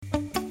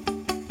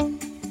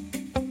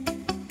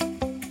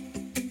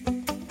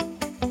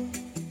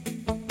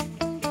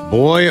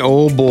Boy,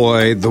 oh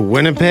boy, the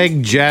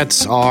Winnipeg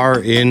Jets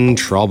are in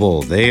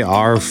trouble. They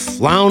are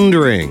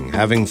floundering,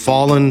 having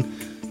fallen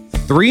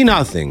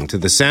 3-0 to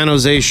the San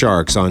Jose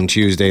Sharks on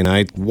Tuesday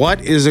night.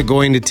 What is it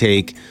going to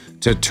take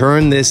to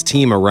turn this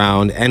team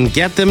around and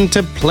get them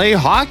to play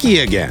hockey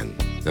again?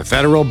 The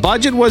federal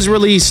budget was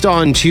released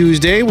on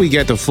Tuesday. We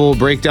get the full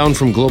breakdown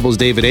from Global's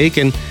David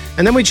Aiken,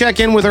 and then we check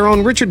in with our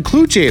own Richard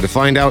Cloutier to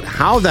find out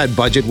how that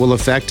budget will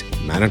affect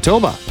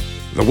Manitoba.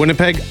 The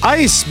Winnipeg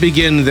ICE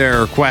begin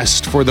their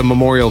quest for the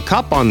Memorial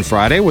Cup on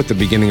Friday with the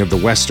beginning of the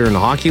Western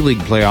Hockey League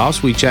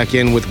playoffs. We check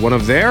in with one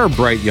of their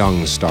bright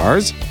young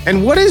stars.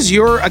 And what is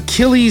your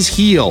Achilles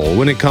heel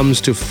when it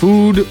comes to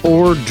food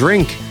or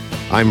drink?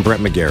 I'm Brett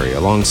McGarry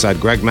alongside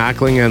Greg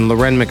Mackling and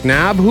Loren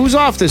McNabb. Who's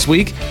off this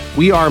week?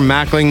 We are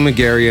Mackling,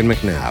 McGarry, and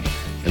McNabb.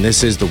 And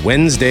this is the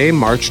Wednesday,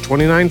 March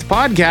 29th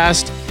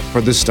podcast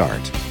for The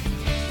Start.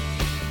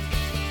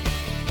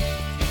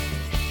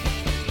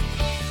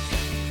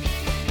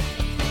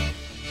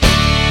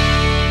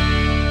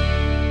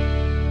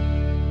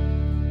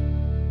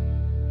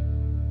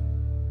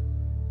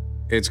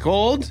 It's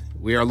cold.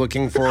 We are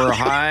looking for a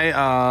high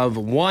of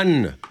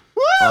 1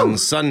 on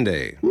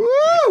Sunday.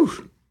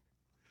 Woo!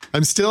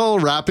 I'm still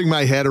wrapping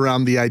my head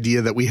around the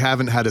idea that we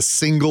haven't had a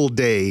single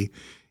day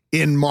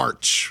in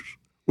March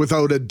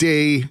without a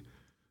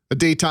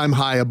daytime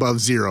high above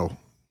 0.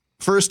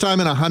 First time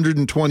in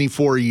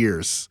 124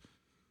 years.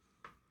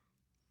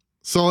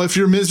 So if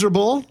you're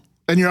miserable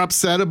and you're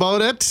upset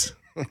about it,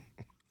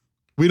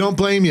 we don't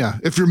blame you.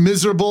 If you're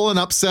miserable and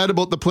upset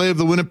about the play of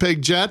the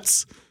Winnipeg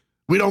Jets,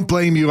 we don't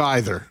blame you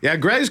either. Yeah,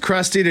 Greg's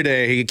crusty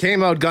today. He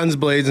came out guns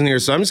blazing here,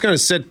 so I'm just going to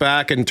sit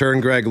back and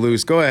turn Greg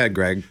loose. Go ahead,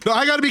 Greg. No,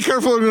 I got to be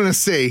careful what I'm going to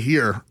say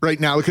here right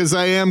now because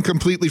I am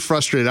completely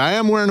frustrated. I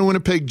am wearing a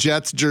Winnipeg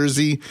Jets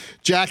jersey.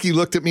 Jackie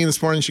looked at me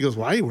this morning. She goes,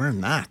 "Why are you wearing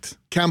that?"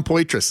 Cam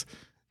Poitras,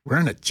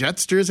 wearing a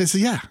Jets jersey? I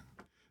said, "Yeah,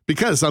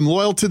 because I'm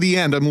loyal to the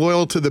end. I'm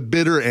loyal to the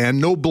bitter end.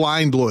 No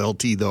blind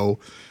loyalty, though.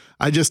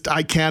 I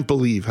can't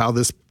believe how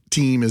this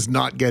team is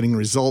not getting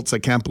results. I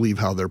can't believe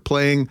how they're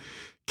playing."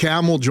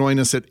 Cam will join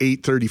us at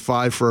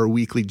 8:35 for our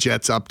weekly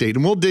Jets update,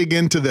 and we'll dig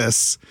into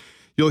this.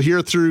 You'll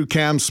hear through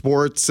Cam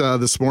Sports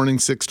this morning,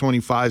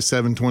 6:25,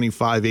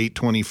 7:25,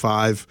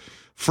 8:25,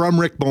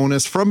 from Rick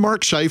Bowness, from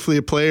Mark Scheifele,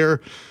 a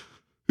player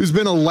who's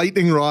been a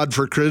lightning rod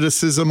for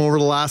criticism over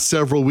the last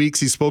several weeks.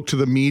 He spoke to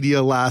the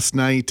media last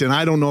night, and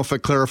I don't know if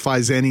it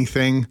clarifies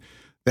anything.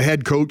 The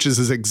head coach is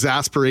as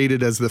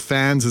exasperated as the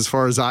fans, as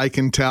far as I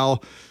can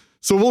tell.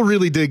 So we'll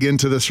really dig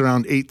into this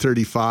around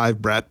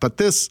 8:35, Brett. But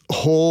this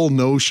whole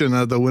notion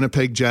of the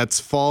Winnipeg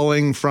Jets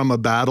falling from a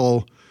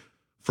battle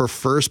for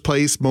first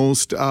place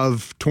most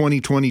of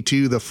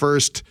 2022, the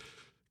first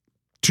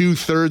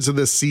 2/3 of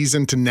the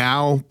season, to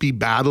now be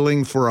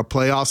battling for a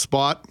playoff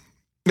spot,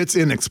 it's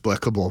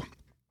inexplicable.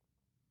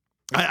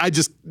 I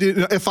just,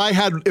 if I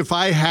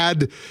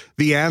had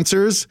the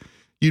answers,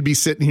 you'd be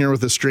sitting here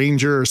with a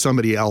stranger or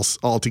somebody else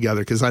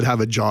altogether because I'd have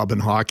a job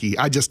in hockey.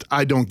 I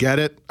don't get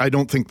it. I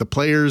don't think the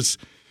players,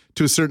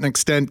 to a certain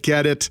extent,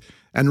 get it.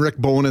 And Rick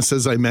Bowness,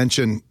 as I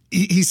mentioned,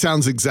 he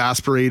sounds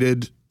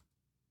exasperated.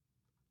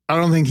 I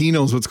don't think he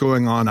knows what's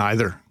going on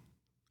either.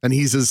 And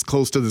he's as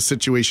close to the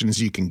situation as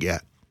you can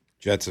get.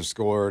 Jets have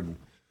scored,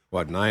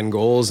 9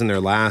 goals in their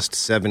last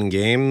 7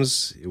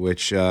 games,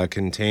 which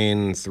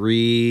contain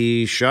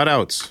 3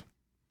 shutouts.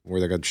 Where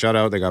they got shut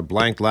out, they got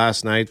blanked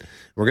last night.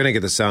 We're going to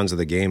get the sounds of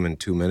the game in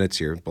 2 minutes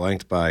here.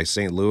 Blanked by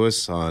St.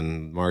 Louis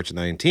on March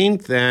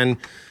 19th, and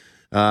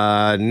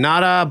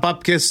Nada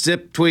Bupkis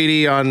Zip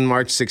Tweety on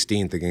March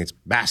 16th against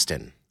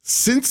Baston.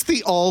 Since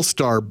the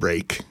All-Star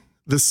break,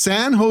 the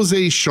San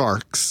Jose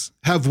Sharks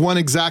have won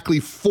exactly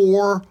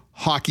 4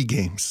 hockey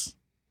games.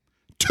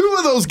 2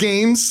 of those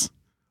games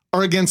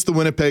are against the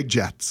Winnipeg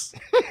Jets.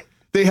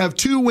 They have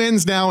 2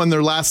 wins now in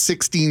their last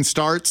 16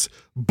 starts,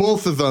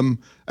 both of them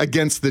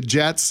against the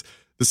Jets.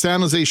 The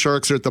San Jose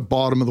Sharks are at the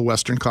bottom of the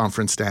Western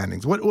Conference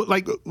standings.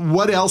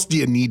 What else do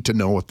you need to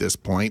know at this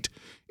point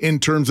in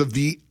terms of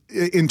the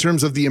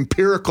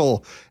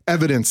empirical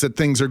evidence that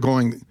things are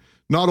going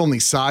not only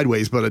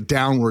sideways but a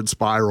downward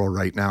spiral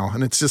right now?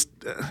 And it's just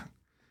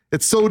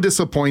it's so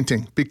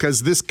disappointing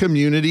because this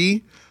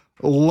community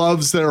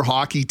loves their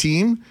hockey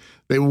team.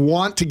 They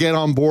want to get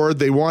on board.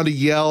 They want to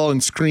yell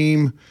and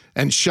scream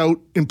and shout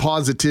in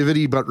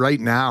positivity. But right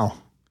now,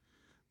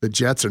 the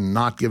Jets are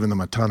not giving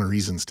them a ton of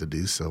reasons to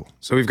do so.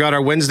 So we've got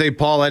our Wednesday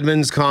Paul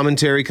Edmonds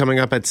commentary coming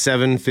up at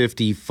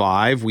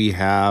 7:55. We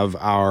have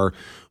our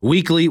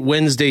weekly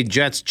Wednesday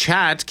Jets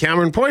chat.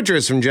 Cameron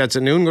Poitras from Jets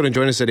at Noon going to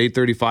join us at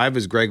 8:35,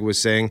 as Greg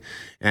was saying.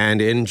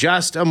 And in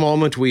just a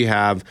moment, we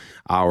have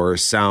our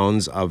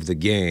sounds of the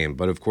game.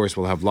 But of course,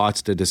 we'll have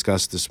lots to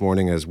discuss this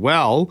morning as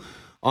well.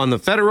 On the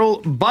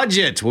federal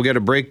budget, we'll get a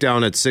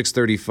breakdown at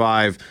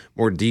 6:35,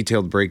 more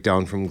detailed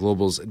breakdown from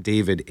Global's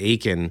David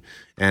Aiken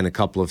and a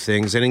couple of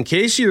things. And in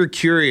case you're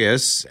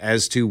curious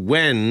as to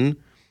when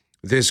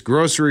this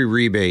grocery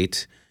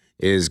rebate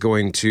is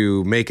going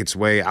to make its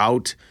way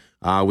out,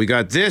 we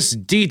got this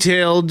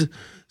detailed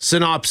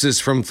synopsis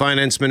from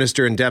Finance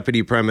Minister and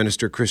Deputy Prime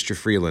Minister Chrystia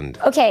Freeland.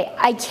 Okay,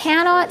 I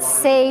cannot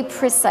say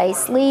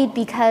precisely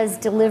because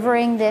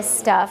delivering this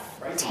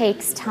stuff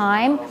takes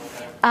time.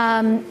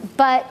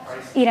 But,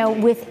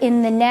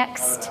 within the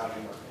next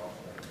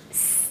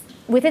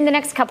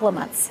couple of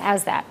months.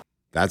 How's that?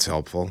 That's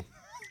helpful.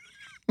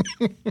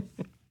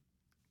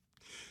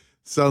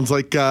 Sounds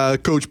like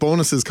Coach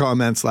Bonus's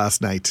comments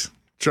last night,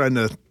 trying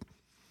to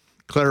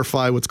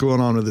clarify what's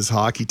going on with his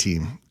hockey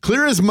team.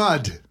 Clear as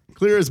mud.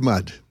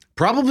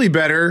 Probably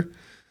better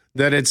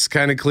that it's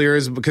kind of clear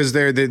as because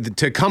they're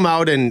to come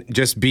out and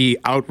just be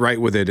outright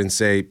with it and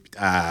say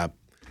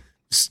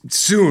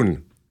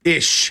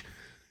soon-ish.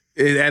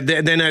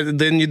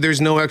 Then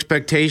there's no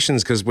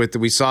expectations because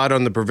we saw it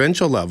on the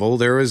provincial level.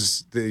 There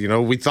was,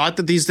 we thought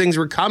that these things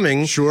were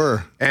coming.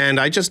 Sure. And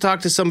I just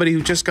talked to somebody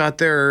who just got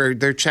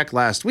their check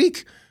last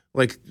week,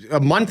 like a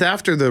month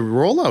after the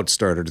rollout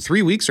started,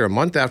 3 weeks or a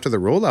month after the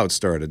rollout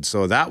started.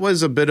 So that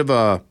was a bit of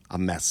a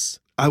mess.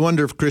 I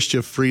wonder if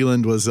Chrystia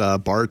Freeland was a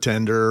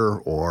bartender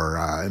or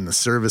in the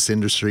service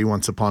industry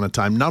once upon a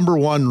time. Number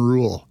one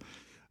rule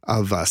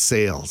of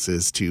sales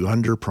is to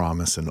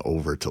under-promise and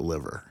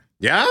over-deliver.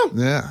 Yeah?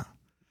 Yeah.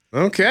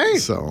 Okay.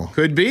 So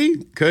Could be.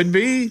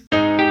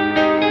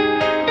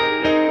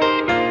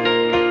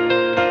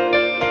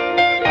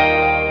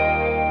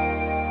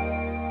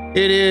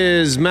 It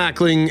is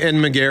Mackling and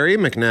McGarry.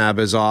 McNabb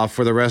is off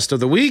for the rest of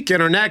the week. In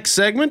our next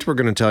segment, we're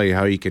going to tell you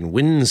how you can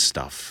win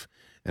stuff.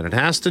 And it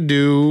has to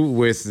do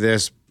with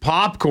this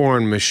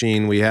popcorn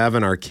machine we have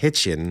in our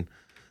kitchen.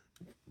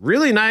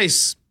 Really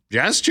nice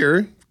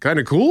gesture. Kind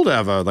of cool to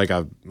have like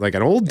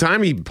an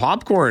old-timey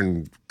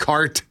popcorn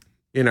cart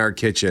in our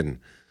kitchen.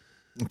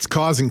 It's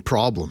causing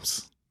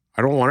problems.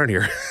 I don't want it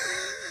here.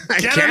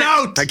 Get it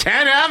out! I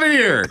can't have it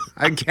here.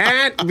 I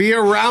can't be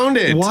around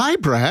it. Why,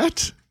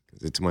 Brett?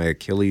 It's my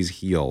Achilles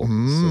heel. So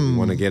we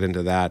want to get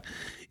into that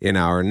in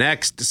our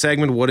next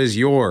segment. What is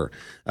your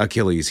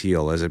Achilles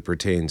heel as it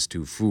pertains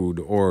to food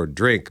or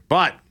drink?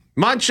 But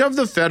much of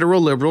the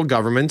federal Liberal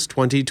government's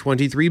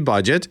 2023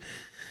 budget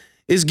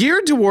is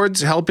geared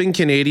towards helping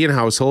Canadian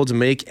households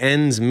make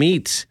ends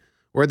meet,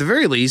 or at the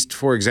very least,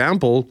 for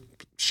example,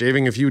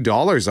 shaving a few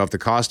dollars off the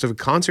cost of a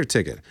concert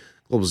ticket.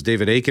 Global's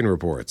David Aiken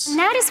reports. And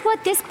that is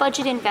what this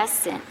budget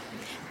invests in.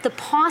 The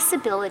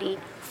possibility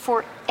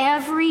for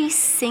every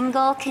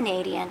single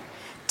Canadian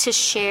to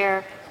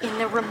share in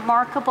the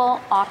remarkable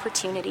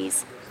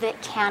opportunities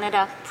that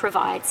Canada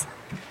provides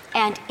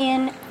and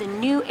in the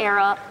new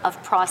era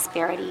of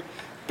prosperity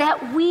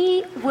that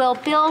we will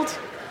build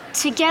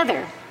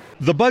together.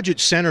 The budget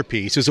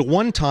centerpiece is a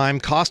one-time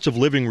cost of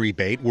living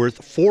rebate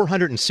worth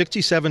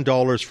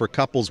 $467 for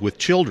couples with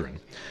children,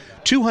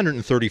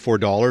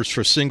 $234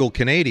 for single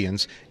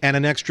Canadians, and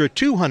an extra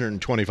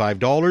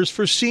 $225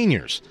 for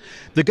seniors.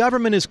 The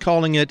government is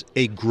calling it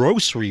a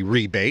grocery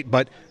rebate,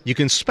 but you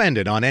can spend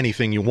it on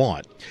anything you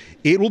want.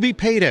 It will be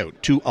paid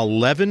out to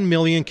 11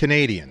 million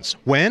Canadians.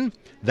 When?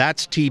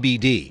 That's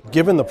TBD.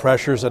 Given the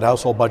pressures that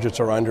household budgets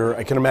are under,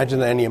 I can imagine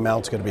that any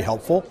amount's going to be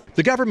helpful.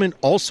 The government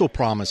also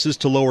promises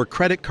to lower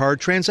credit card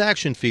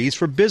transaction fees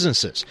for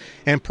businesses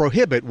and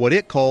prohibit what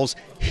it calls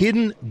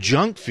hidden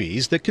junk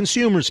fees that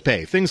consumers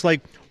pay, things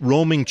like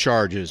roaming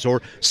charges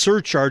or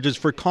surcharges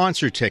for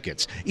concert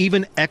tickets,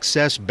 even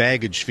excess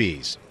baggage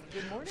fees.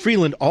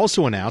 Freeland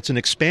also announced an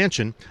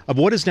expansion of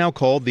what is now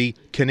called the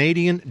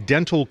Canadian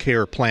Dental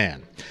Care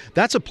Plan.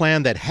 That's a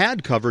plan that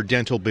had covered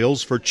dental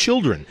bills for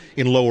children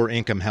in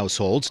lower-income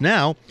households.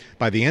 Now,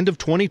 by the end of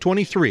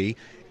 2023,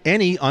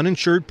 any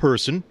uninsured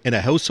person in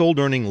a household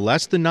earning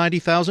less than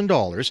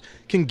 $90,000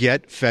 can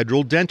get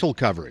federal dental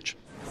coverage.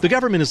 The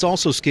government is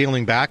also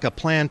scaling back a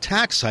planned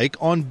tax hike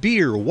on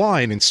beer,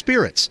 wine, and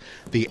spirits.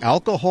 The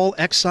alcohol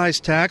excise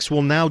tax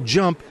will now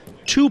jump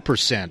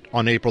 2%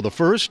 on April the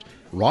 1st,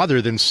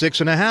 rather than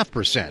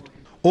 6.5%.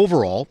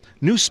 Overall,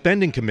 new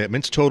spending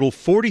commitments total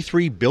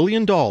 $43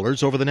 billion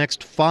over the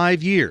next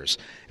 5 years,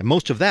 and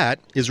most of that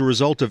is a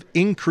result of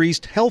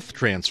increased health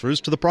transfers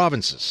to the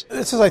provinces.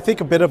 This is, I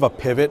think, a bit of a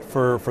pivot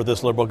for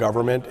this Liberal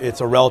government. It's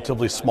a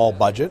relatively small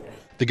budget.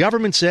 The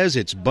government says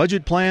its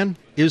budget plan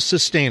is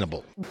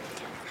sustainable.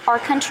 Our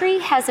country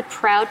has a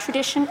proud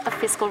tradition of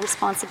fiscal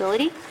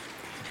responsibility.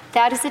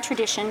 That is a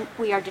tradition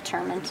we are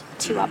determined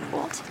to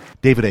uphold.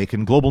 David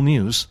Aiken, Global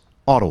News,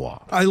 Ottawa.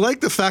 I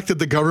like the fact that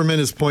the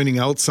government is pointing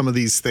out some of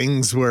these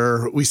things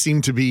where we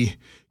seem to be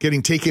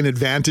getting taken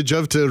advantage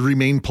of to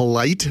remain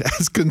polite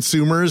as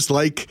consumers,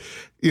 like,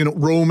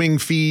 roaming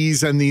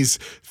fees and these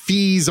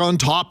fees on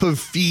top of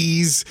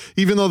fees,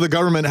 even though the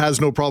government has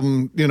no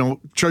problem,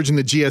 charging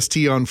the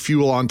GST on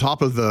fuel on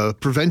top of the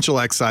provincial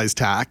excise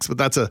tax. But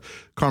that's a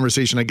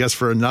conversation, I guess,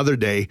 for another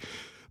day.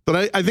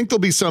 But I think there'll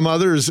be some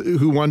others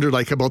who wonder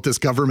about this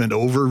government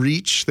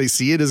overreach. They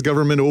see it as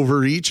government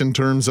overreach in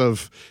terms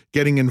of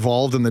getting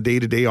involved in the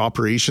day-to-day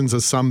operations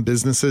of some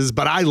businesses.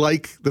 But I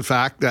like the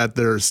fact that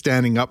they're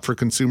standing up for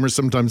consumers.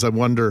 Sometimes I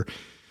wonder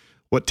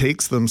what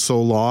takes them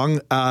so long.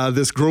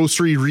 This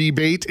grocery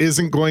rebate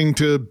isn't going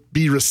to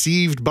be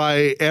received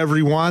by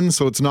everyone,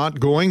 so it's not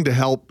going to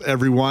help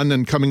everyone.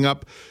 And coming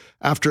up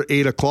After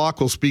 8 o'clock,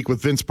 we'll speak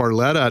with Vince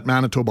Barletta at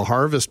Manitoba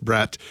Harvest,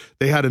 Brett.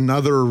 They had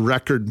another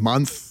record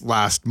month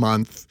last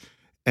month.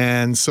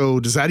 And so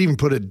does that even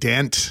put a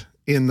dent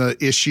in the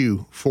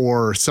issue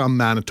for some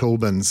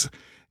Manitobans?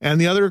 And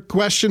the other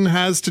question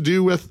has to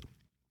do with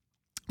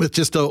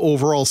just the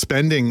overall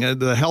spending,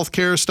 the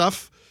healthcare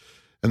stuff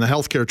and the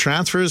healthcare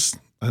transfers.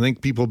 I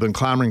think people have been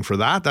clamoring for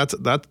that.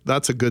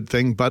 That's a good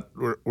thing, but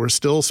we're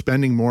still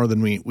spending more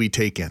than we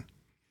take in.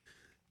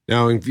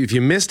 Now, if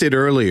you missed it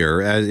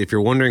earlier, if you're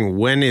wondering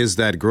when is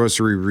that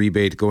grocery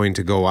rebate going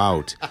to go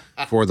out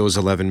for those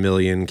 11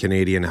 million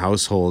Canadian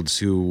households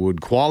who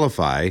would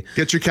qualify.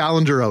 Get your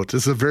calendar out.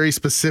 This is a very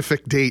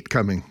specific date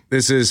coming.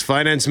 This is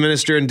Finance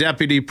Minister and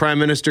Deputy Prime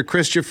Minister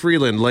Chrystia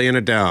Freeland laying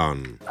it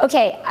down.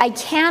 Okay, I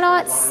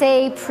cannot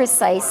say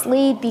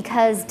precisely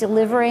because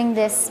delivering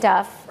this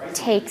stuff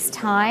takes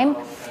time.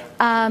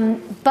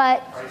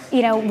 But,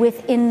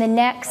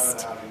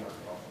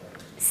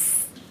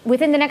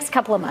 within the next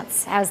couple of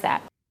months. How's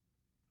that?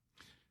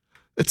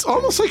 It's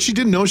almost like she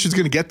didn't know she was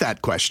going to get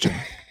that question.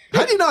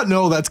 How do you not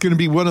know that's going to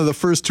be one of the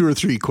first 2 or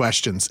 3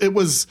 questions? It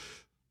was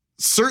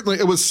sort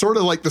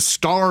of like the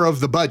star of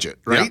the budget,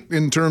 right? Yeah.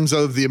 In terms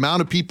of the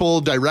amount of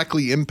people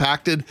directly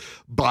impacted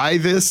by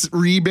this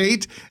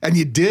rebate. And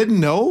you did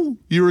know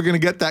you were going to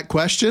get that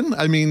question.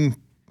 I mean,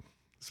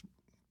 it's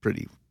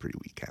pretty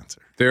weak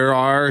answer. There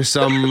are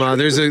some,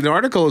 there's an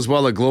article as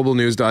well at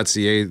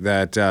globalnews.ca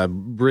that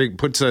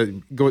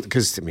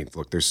because,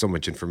 look, there's so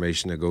much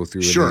information to go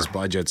through in these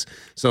budgets.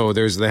 So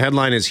the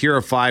headline is, here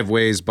are 5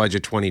 ways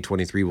Budget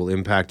 2023 will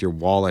impact your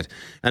wallet.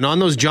 And on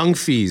those junk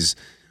fees,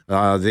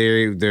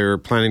 they're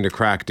planning to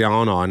crack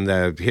down on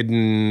the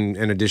hidden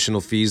and additional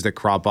fees that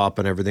crop up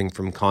and everything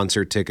from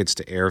concert tickets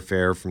to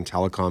airfare, from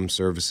telecom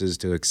services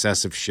to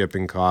excessive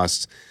shipping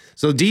costs.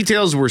 So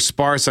details were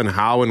sparse on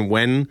how and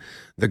when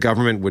the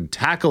government would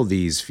tackle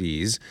these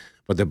fees,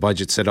 but the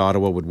budget said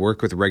Ottawa would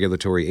work with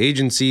regulatory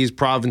agencies,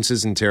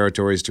 provinces, and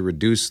territories to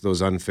reduce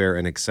those unfair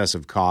and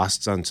excessive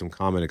costs on some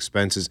common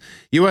expenses.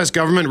 U.S.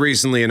 government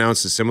recently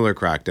announced a similar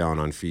crackdown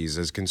on fees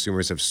as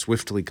consumers have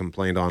swiftly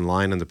complained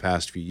online in the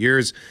past few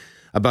years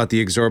about the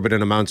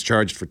exorbitant amounts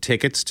charged for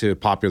tickets to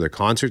popular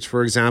concerts,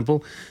 for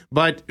example.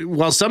 But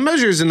while some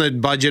measures in the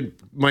budget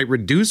might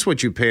reduce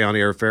what you pay on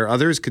airfare,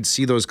 others could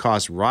see those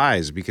costs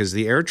rise because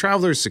the air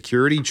traveler's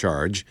security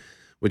charge,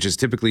 which is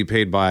typically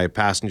paid by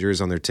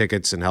passengers on their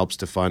tickets and helps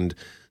to fund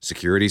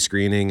security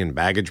screening and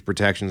baggage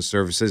protection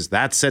services,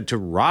 that's set to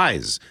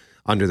rise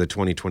under the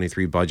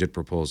 2023 budget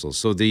proposal.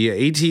 So the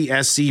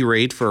ATSC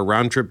rate for a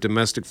round-trip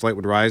domestic flight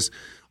would rise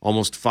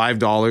almost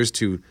 $5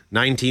 to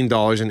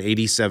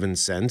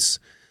 $19.87.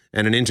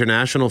 And an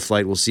international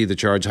flight will see the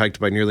charge hiked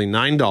by nearly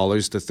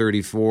 $9 to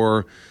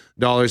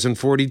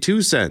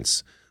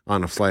 $34.42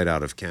 on a flight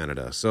out of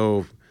Canada.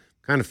 So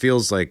kind of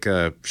feels like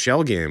a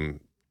shell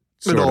game.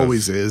 It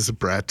always is,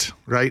 Brett,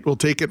 right? We'll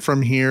take it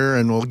from here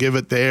and we'll give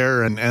it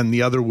there and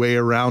the other way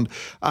around.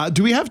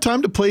 Do we have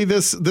time to play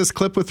this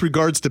clip with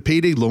regards to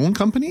payday loan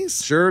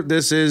companies? Sure.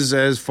 This is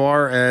as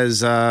far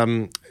as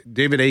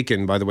David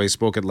Aiken, by the way,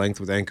 spoke at length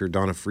with anchor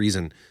Donna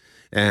Friesen.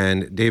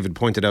 And David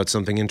pointed out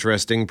something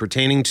interesting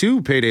pertaining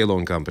to payday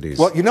loan companies.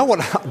 Well, you know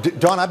what,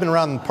 Don, I've been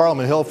around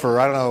Parliament Hill for,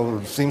 I don't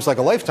know, seems like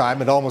a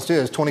lifetime. It almost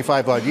is,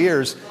 25 odd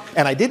years.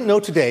 And I didn't know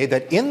today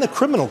that in the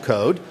criminal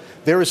code,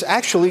 there is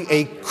actually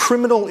a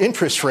criminal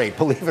interest rate,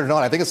 believe it or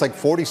not. I think it's like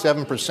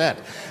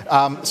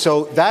 47%.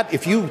 So that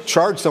if you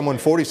charge someone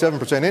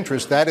 47%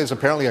 interest, that is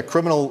apparently a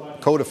criminal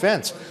code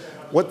offense.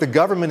 What the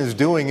government is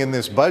doing in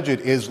this budget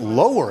is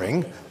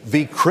lowering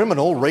the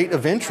criminal rate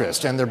of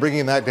interest, and they're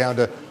bringing that down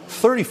to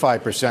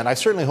 35%. I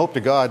certainly hope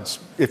to God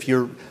if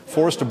you're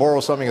forced to borrow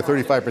something at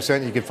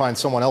 35%, you can find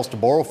someone else to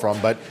borrow from.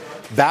 But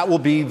that will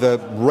be the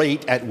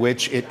rate at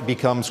which it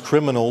becomes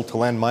criminal to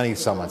lend money to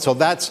someone. So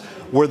that's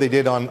where they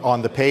did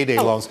on the payday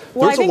loans.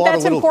 Well, I think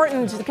that's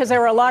important because there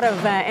were a lot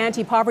of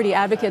anti-poverty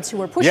advocates who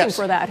were pushing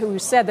for that, who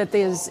said that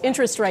these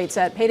interest rates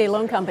at payday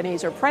loan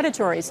companies are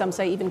predatory, some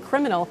say even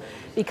criminal,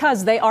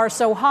 because they are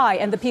so high.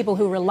 And the people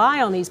who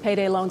rely on these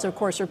payday loans, of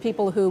course, are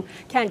people who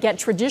can't get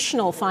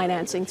traditional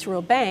financing through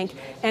a bank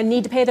and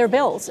need to pay their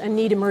bills and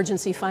need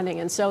emergency funding.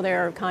 And so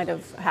they're kind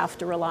of have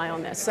to rely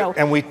on this. So,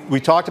 and we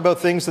talked about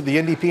things that the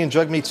NDP and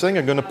Jagmeet Singh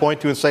are going to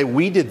point to and say,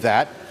 we did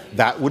that.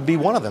 That would be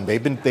one of them.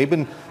 They've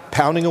been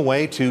pounding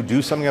away to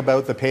do something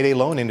about the payday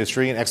loan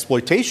industry and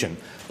exploitation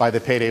by the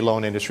payday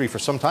loan industry for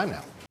some time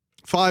now.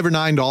 $5 or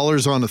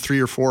 $9 on a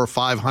 $300 or $400 or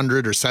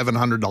 $500 or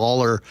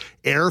 $700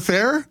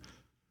 airfare.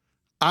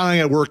 I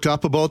don't get worked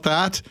up about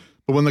that.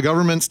 But when the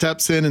government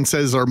steps in and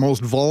says our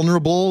most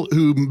vulnerable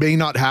who may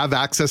not have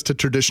access to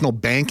traditional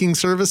banking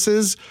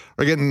services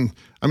are getting,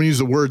 I'm going to use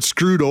the word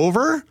screwed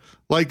over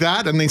like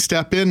that, and they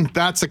step in,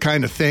 that's the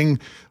kind of thing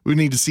we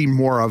need to see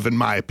more of, in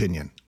my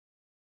opinion.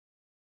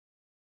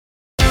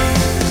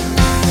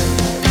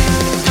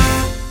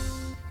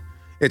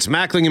 It's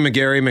Mackling and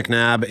McGarry.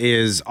 McNabb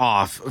is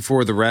off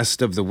for the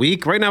rest of the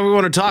week. Right now we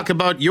want to talk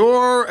about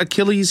your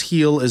Achilles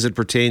heel as it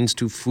pertains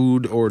to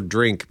food or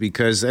drink,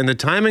 and the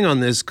timing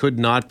on this could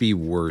not be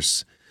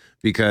worse,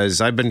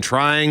 because I've been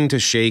trying to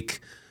shake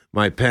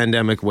my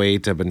pandemic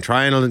weight. I've been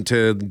trying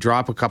to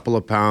drop a couple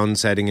of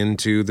pounds heading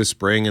into the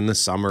spring and the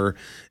summer.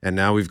 And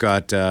now we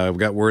got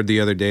word the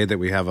other day that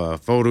we have a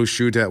photo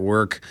shoot at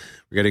work.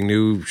 We're getting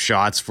new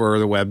shots for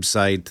the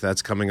website.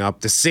 That's coming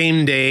up the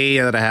same day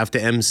that I have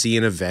to MC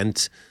an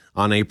event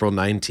on April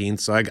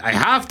 19th. So I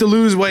have to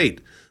lose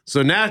weight.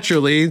 So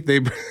naturally, they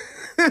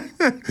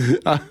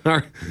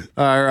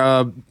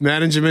our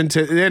management,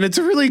 and it's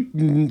a really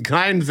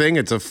kind thing.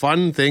 It's a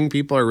fun thing.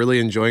 People are really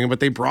enjoying it. But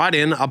they brought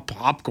in a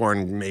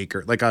popcorn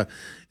maker, like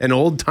an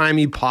old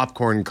timey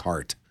popcorn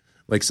cart,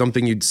 like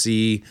something you'd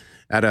see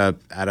at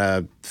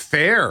a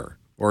fair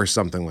or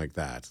something like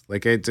that.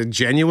 Like it's a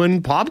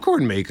genuine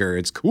popcorn maker.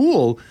 It's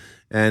cool.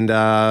 And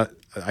I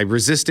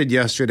resisted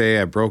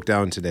yesterday. I broke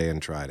down today and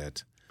tried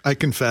it. I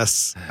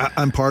confess,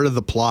 I'm part of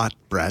the plot,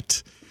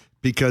 Brett.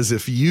 Because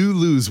if you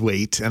lose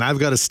weight and I've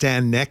got to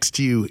stand next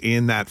to you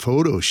in that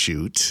photo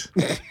shoot,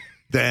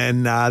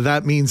 then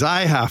that means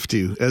I have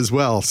to as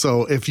well.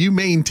 So if you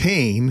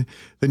maintain,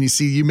 then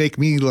you make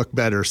me look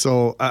better.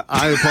 So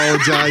I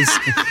apologize.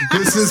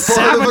 This is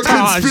part of a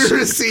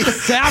conspiracy.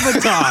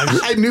 Sabotage.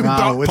 I knew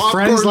with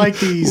friends like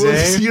these,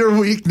 was your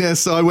weakness.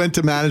 So I went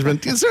to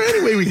management. Is there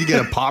any way we could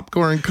get a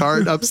popcorn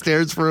cart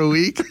upstairs for a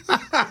week?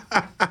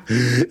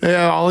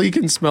 Yeah, all you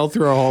can smell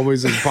through our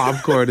hallways is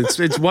popcorn.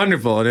 It's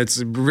wonderful, and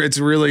it's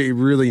really,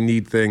 really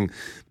neat thing.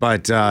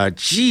 But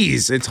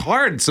geez, it's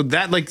hard. So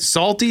that, like,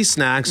 salty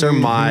snacks are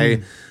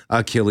my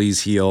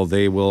Achilles heel.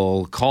 They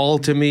will call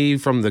to me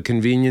from the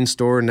convenience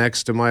store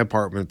next to my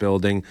apartment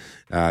building,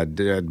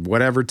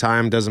 whatever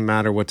time, doesn't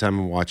matter what time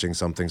I'm watching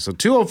something. So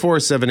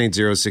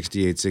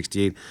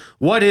 204-780-6868.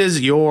 What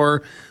is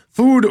your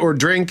food or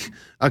drink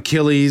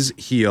Achilles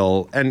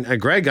heel? And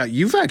Greg,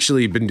 you've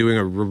actually been doing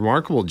a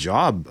remarkable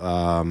job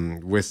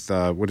with,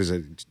 what is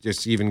it,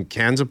 just even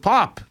cans of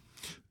pop.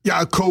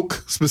 Yeah,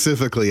 Coke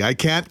specifically. I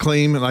can't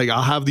claim, like,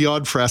 I'll have the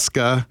odd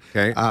Fresca,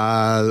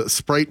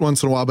 Sprite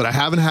once in a while, but I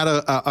haven't had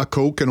a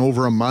Coke in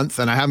over a month,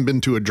 and I haven't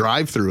been to a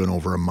drive-thru in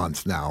over a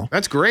month now.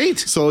 That's great.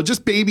 So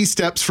just baby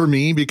steps for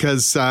me,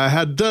 because I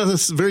had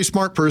this very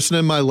smart person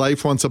in my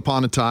life once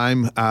upon a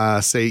time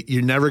say,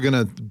 you're never going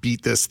to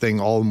beat this thing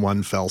all in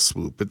one fell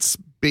swoop. It's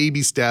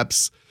baby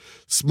steps,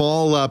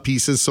 small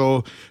pieces.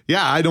 So,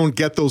 yeah, I don't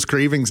get those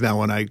cravings now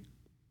when I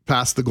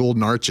pass the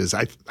Golden Arches.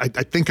 I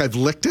think I've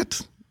licked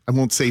it. I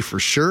won't say for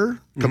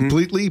sure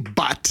completely,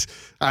 but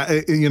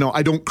I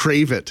don't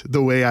crave it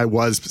the way I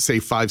was, say,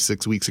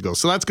 5-6 weeks ago.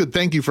 So that's good.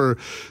 Thank you for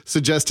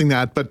suggesting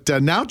that. But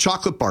now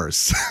chocolate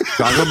bars.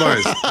 Chocolate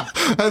bars.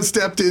 I've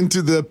stepped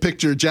into the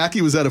picture.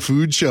 Jackie was at a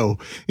food show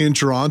in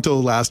Toronto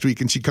last week,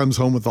 and she comes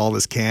home with all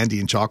this candy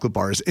and chocolate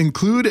bars.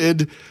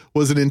 Included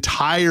was an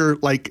entire,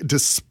 like,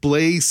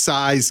 display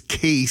size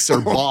case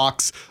or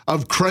box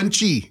of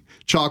crunchy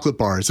chocolate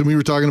bars. And we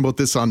were talking about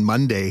this on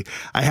Monday.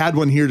 I had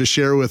one here to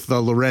share with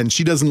Loren.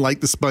 She doesn't like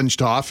the sponge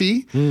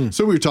toffee.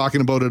 So we were talking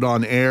about it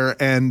on air.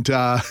 And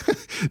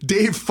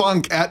Dave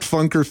Funk at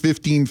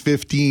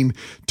Funker1515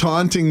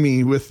 taunting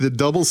me with the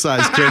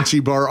double-sized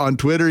crunchy bar on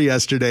Twitter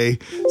yesterday,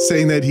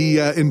 saying that he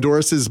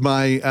endorses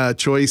my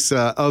choice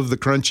of the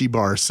crunchy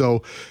bar.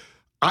 So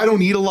I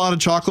don't eat a lot of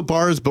chocolate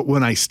bars, but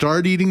when I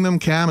start eating them,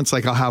 Cam, it's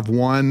like I'll have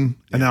one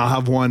and then I'll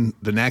have one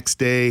the next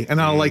day,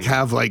 and I'll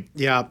have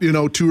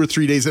 2 or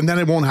 3 days, and then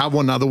I won't have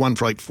another one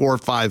for like 4,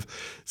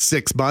 5,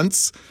 6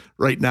 months.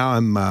 Right now,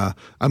 I'm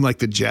like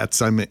the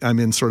Jets. I'm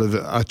in sort of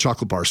a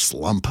chocolate bar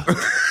slump.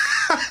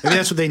 Maybe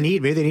that's what they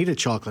need. Maybe they need a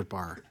chocolate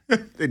bar.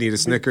 They need a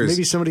Snickers.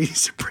 Maybe somebody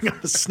needs to bring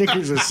out a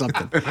Snickers or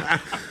something.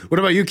 What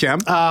about you, Cam?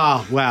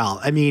 Well,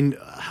 I mean,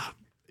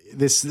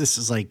 this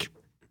is like.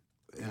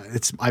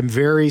 I'm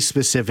very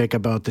specific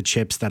about the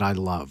chips that I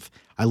love.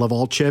 I love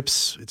all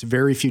chips. It's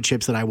very few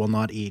chips that I will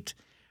not eat.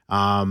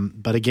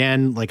 But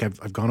again, like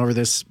I've gone over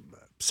this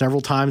several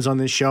times on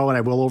this show, and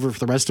I will over for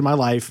the rest of my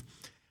life.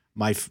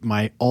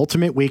 My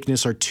ultimate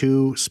weakness are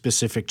two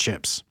specific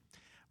chips: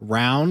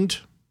 round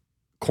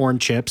corn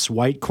chips,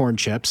 white corn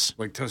chips,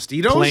 like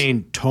Tostitos,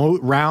 plain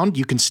round.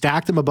 You can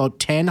stack them about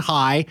 10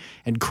 high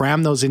and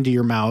cram those into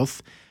your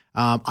mouth.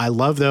 I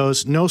love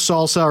those. No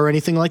salsa or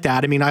anything like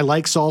that. I mean, I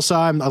like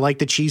salsa. I like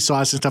the cheese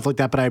sauce and stuff like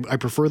that, but I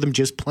prefer them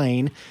just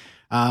plain.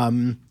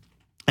 And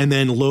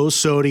then low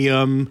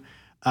sodium,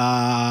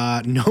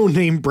 no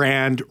name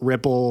brand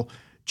Ripple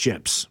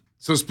chips.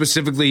 So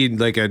specifically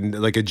like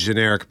a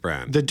generic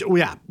brand.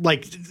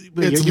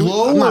 It's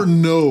low or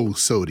no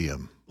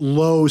sodium?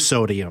 Low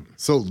sodium.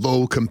 So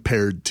low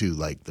compared to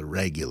like the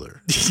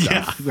regular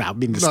stuff. Yeah, I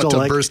mean, it's not still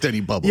to burst any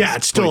bubbles. Yeah,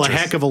 it's still a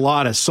heck of a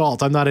lot of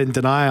salt. I'm not in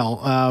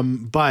denial.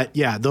 But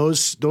yeah,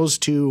 those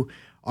two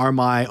are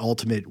my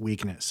ultimate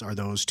weakness. Are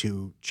those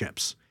two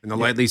chips? And the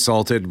lightly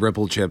salted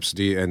Ripple chips.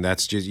 And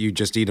that's you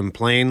just eat them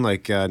plain,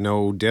 like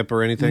no dip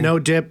or anything. No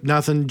dip,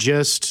 nothing.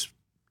 Just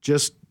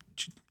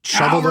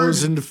shovel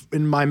those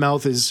in my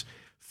mouth as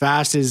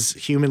fast as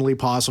humanly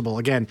possible.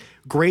 Again,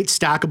 great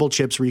stackable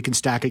chips where you can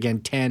stack, again,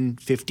 10,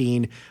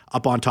 15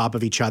 up on top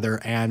of each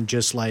other and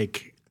just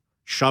like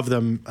shove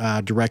them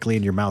directly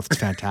in your mouth. It's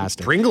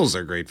fantastic. Pringles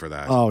are great for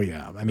that. Oh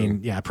yeah, I mean,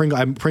 yeah,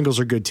 Pringles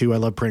are good too. I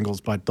love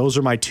Pringles, but those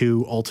are my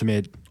two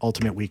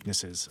ultimate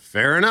weaknesses.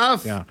 Fair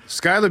enough. Yeah.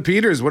 Skylar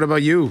Peters, what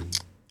about you?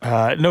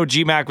 No,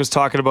 GMAC was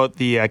talking about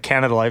the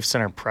Canada Life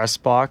Center press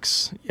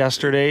box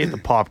yesterday. The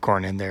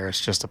popcorn in there is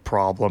just a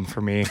problem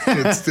for me.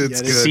 It's good.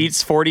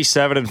 Seats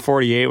 47 and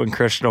 48 when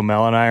Christian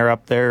O'Mell and I are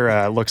up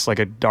there. Looks like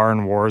a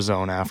darn war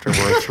zone after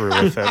we're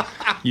through with it,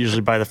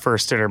 usually by the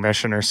first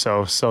intermission or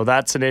so. So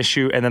that's an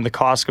issue. And then the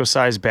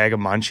Costco-sized bag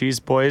of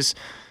munchies, boys.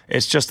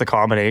 It's just the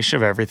combination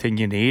of everything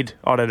you need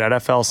on an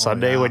NFL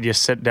Sunday when you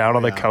sit down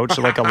on the couch at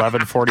like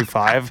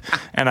 11:45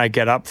 and I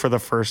get up for the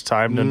first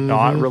time to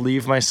not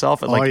relieve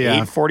myself at like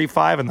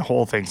 8:45 and the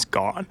whole thing's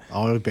gone.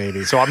 Oh,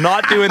 baby. So I'm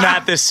not doing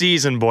that this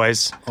season,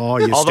 boys.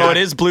 Although it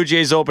is Blue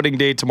Jays opening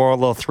day tomorrow, a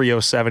little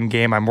 3:07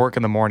 game. I'm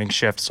working the morning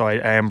shift, so I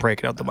am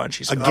breaking out the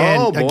munchies.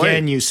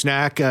 Again, you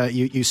stack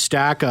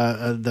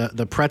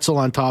the pretzel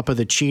on top of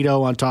the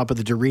Cheeto, on top of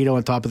the Dorito,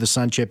 on top of the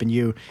Sun Chip, and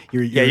you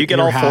get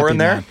all four in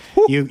there.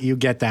 You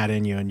get that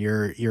in you, and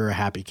you're a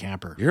happy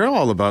camper. You're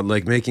all about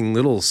like making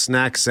little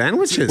snack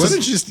sandwiches. Why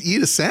don't you just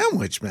eat a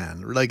sandwich,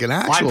 man? Like an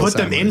actual I put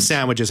sandwich. them in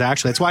sandwiches,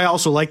 actually. That's why I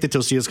also like the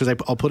Tostitos, because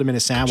I'll put them in a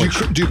sandwich.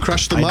 Do you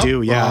crush them up? I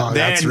do, yeah. Oh,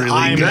 that's really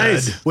I'm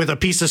good. With a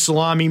piece of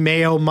salami,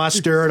 mayo,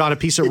 mustard, on a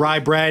piece of rye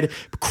bread,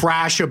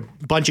 crash a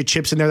bunch of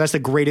chips in there. That's the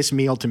greatest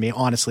meal to me.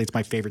 Honestly, it's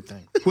my favorite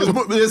thing.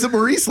 Is it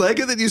Maurice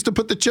Leggett that used to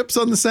put the chips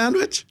on the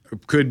sandwich?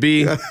 Could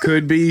be.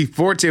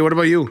 Forte, what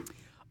about you?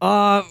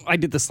 I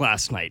did this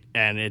last night,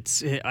 and I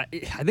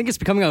think it's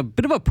becoming a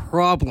bit of a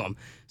problem.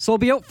 So I'll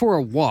be out for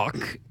a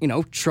walk,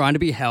 trying to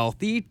be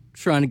healthy,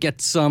 trying to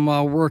get some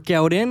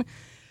workout in,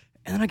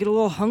 and then I get a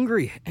little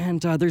hungry, and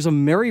there's a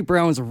Mary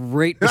Brown's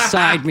right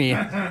beside me,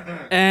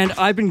 and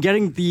I've been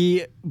getting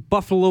the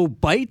buffalo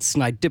bites,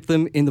 and I dip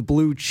them in the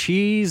blue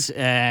cheese,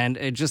 and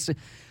it just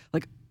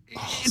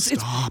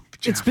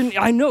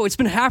it's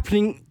been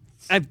happening.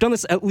 I've done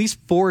this at least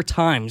 4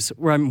 times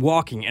where I'm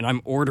walking and I'm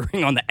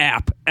ordering on the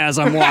app as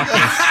I'm walking.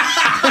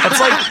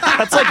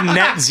 That's like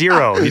net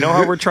zero. You know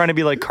how we're trying to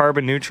be like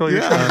carbon neutral?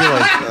 You're trying to be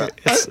like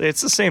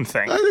it's the same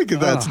thing. I think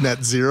that's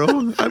net zero.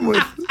 I'm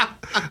with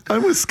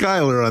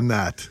Skylar on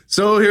that.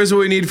 So here's what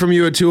we need from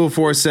you at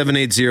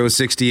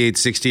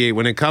 204-780-6868.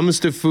 When it comes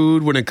to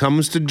food, when it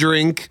comes to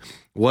drink,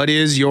 what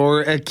is your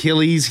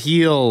Achilles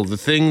heel? The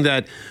thing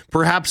that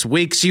perhaps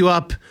wakes you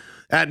up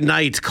at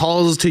night,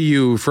 calls to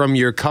you from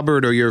your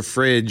cupboard or your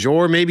fridge,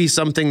 or maybe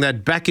something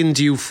that beckons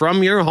you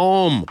from your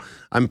home.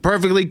 I'm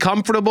perfectly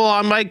comfortable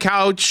on my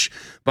couch,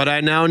 but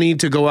I now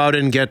need to go out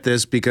and get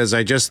this because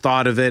I just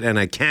thought of it and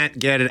I can't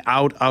get it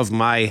out of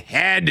my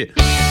head.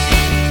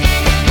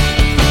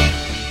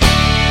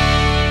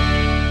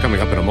 Coming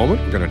up in a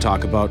moment, we're going to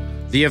talk about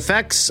the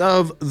effects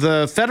of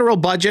the federal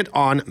budget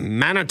on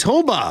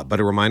Manitoba.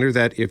 But a reminder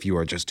that if you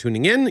are just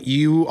tuning in,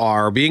 you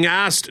are being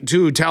asked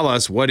to tell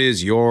us what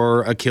is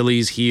your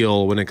Achilles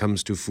heel when it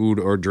comes to food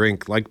or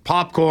drink, like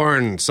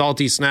popcorn,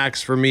 salty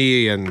snacks for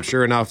me. And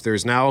sure enough,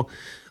 there's now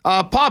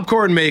a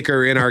popcorn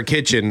maker in our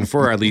kitchen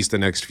for at least the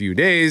next few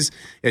days.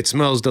 It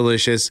smells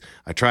delicious.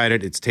 I tried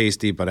it. It's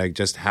tasty, but I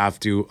just have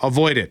to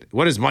avoid it.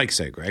 What does Mike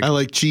say, Greg? I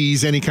like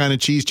cheese, any kind of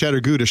cheese,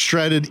 cheddar, Gouda,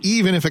 shredded.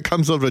 Even if it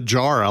comes out of a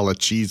jar, a la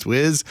Cheese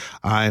Whiz,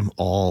 I'm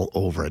all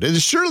over it. It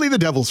is surely the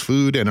devil's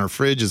food, and our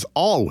fridge is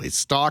always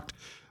stocked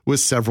with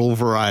several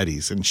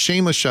varieties. And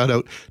shameless shout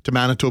out to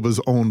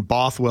Manitoba's own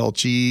Bothwell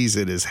cheese.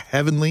 It is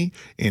heavenly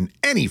in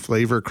any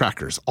flavor.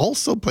 Crackers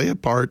also play a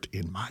part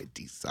in my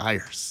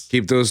desires.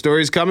 Keep those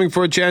stories coming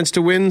for a chance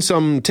to win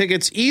some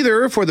tickets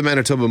either for the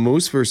Manitoba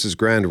Moose versus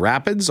Grand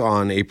Rapids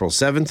on April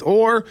 7th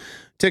or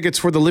tickets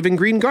for the Living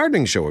Green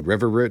Gardening Show at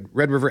Red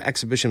River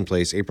Exhibition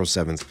Place, April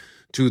 7th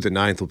to the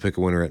 9th. We'll pick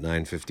a winner at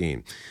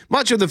 9:15.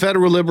 Much of the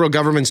federal Liberal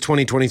government's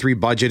 2023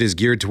 budget is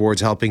geared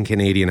towards helping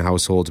Canadian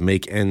households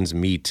make ends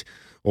meet.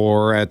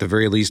 Or at the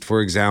very least, for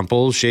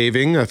example,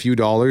 shaving a few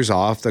dollars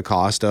off the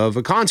cost of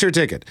a concert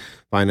ticket.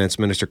 Finance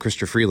Minister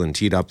Chrystia Freeland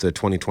teed up the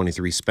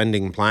 2023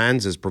 spending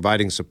plans as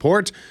providing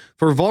support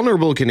for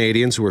vulnerable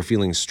Canadians who are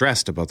feeling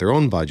stressed about their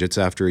own budgets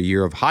after a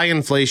year of high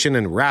inflation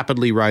and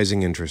rapidly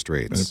rising interest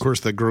rates. And of course,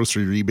 the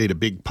grocery rebate, a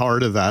big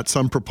part of that.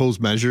 Some proposed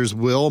measures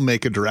will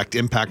make a direct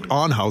impact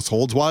on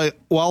households,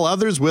 while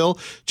others will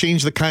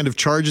change the kind of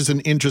charges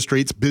and interest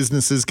rates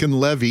businesses can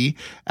levy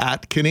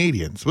at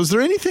Canadians. Was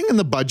there anything in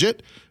the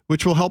budget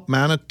which will help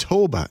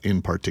Manitoba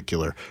in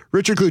particular?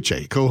 Richard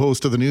Kluche,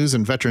 co-host of the news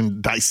and veteran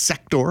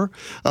dissector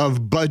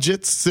of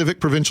budgets,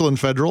 civic, provincial, and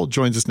federal,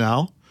 joins us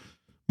now.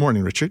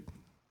 Morning, Richard.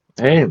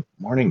 Hey,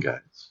 morning,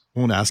 guys.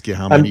 Won't ask you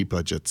how many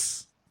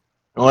budgets.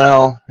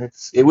 Well,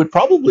 it would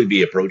probably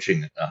be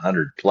approaching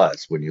 100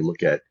 plus when you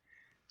look at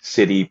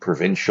city,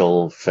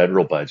 provincial,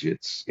 federal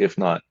budgets, if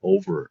not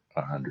over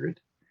 100.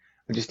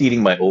 I'm just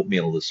eating my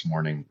oatmeal this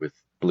morning with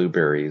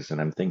blueberries, and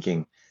I'm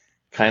thinking,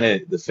 kind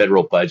of the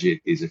federal budget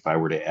is if I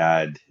were to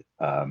add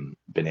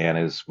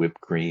bananas,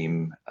 whipped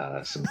cream,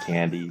 some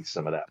candy,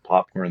 some of that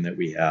popcorn that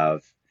we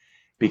have,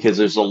 because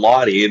there's a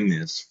lot in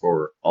this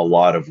for a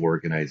lot of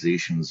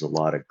organizations, a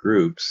lot of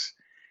groups.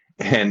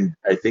 And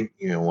I think,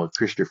 what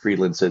Christopher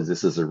Friedland says,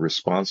 this is a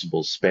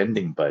responsible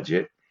spending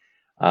budget,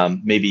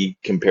 maybe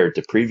compared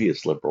to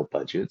previous Liberal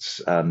budgets.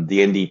 The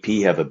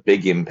NDP have a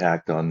big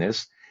impact on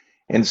this.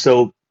 And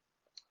so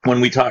when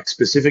we talk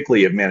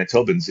specifically of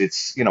Manitobans,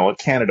 it's, a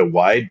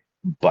Canada-wide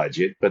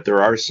budget, but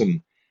there are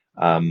some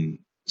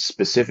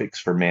specifics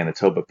for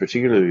Manitoba,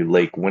 particularly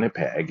Lake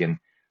Winnipeg. And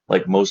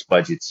like most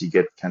budgets, you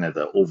get kind of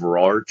the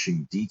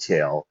overarching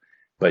detail,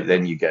 but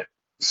then you get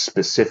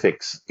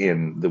specifics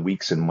in the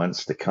weeks and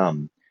months to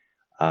come.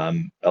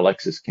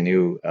 Alexis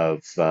Canoe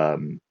of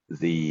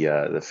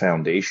the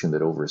foundation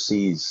that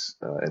oversees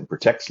and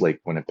protects Lake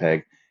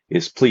Winnipeg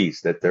is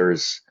pleased that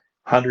there's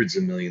hundreds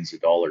of millions of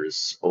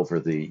dollars over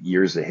the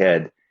years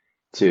ahead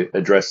to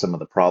address some of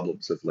the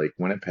problems of Lake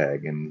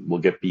Winnipeg, and we'll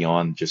get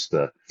beyond just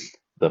the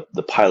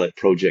pilot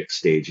project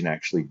stage and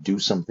actually do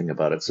something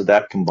about it. So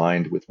that,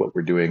 combined with what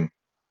we're doing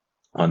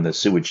on the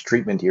sewage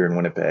treatment here in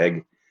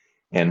Winnipeg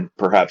and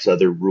perhaps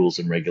other rules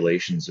and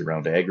regulations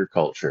around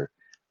agriculture,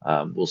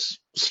 will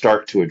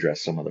start to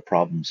address some of the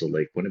problems of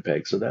Lake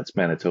Winnipeg. So that's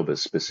Manitoba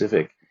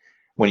specific.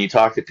 When you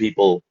talk to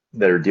people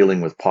that are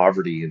dealing with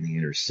poverty in the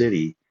inner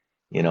city,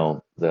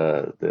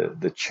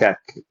 the check,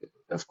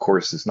 of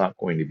course, is not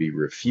going to be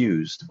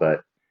refused,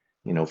 but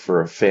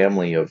for a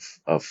family of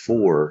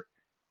four,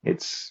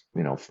 it's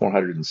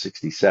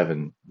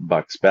 $467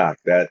 back.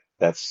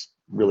 That's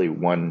really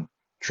one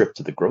trip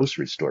to the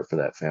grocery store for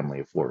that family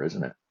of four,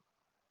 isn't it?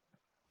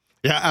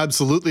 Yeah,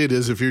 absolutely it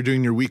is. If you're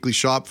doing your weekly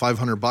shop,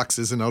 $500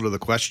 isn't out of the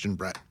question,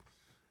 Brett.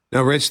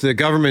 Now, Rich, the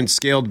government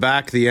scaled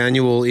back the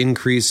annual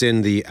increase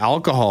in the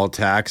alcohol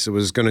tax. It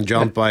was going to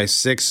jump by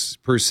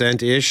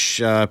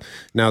 6%-ish.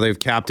 Now they've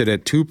capped it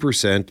at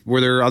 2%. Were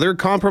there other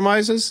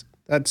compromises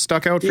that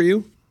stuck out for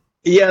you?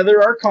 Yeah,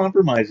 there are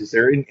compromises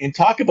there. And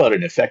talk about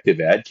an effective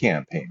ad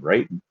campaign,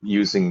 right?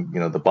 Using,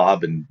 the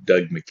Bob and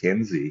Doug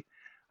McKenzie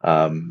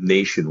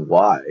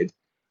nationwide.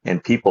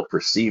 And people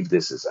perceived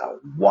this as a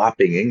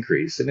whopping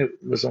increase. And it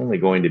was only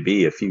going to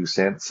be a few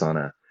cents on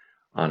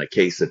a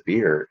case of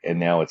beer, and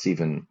now it's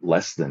even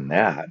less than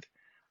that.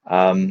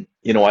 I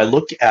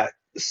look at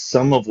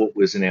some of what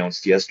was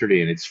announced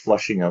yesterday, and it's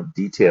flushing out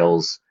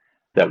details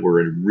that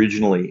were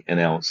originally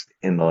announced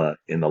in the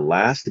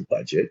last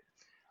budget.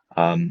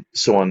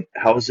 So on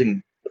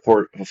housing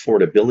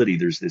affordability,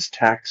 there's this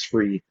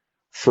tax-free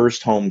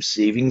first home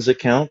savings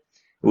account.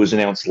 It was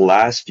announced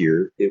last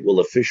year. It will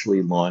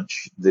officially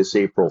launch this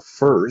April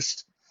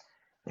 1st.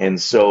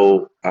 And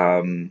so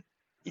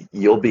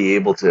you'll be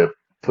able to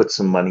put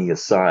some money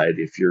aside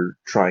if you're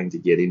trying to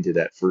get into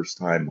that first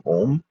time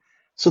home.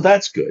 So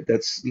that's good.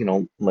 That's,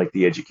 like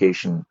the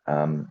education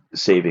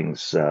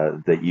savings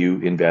that you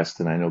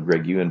invest. And I know,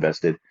 Greg, you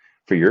invested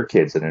for your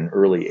kids at an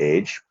early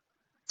age.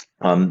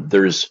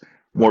 There's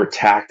more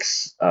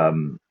tax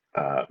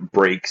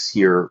breaks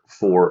here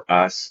for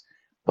us,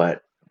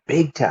 but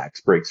big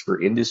tax breaks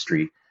for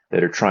industry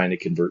that are trying to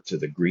convert to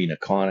the green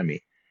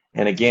economy.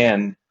 And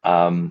again,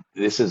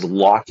 this is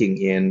locking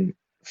in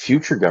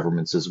future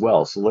governments as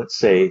well. So let's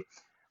say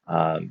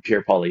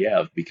Pierre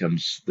Poilievre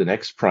becomes the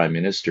next prime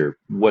minister.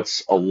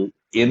 What's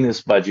in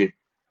this budget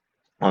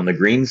on the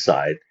green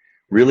side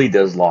really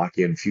does lock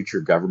in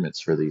future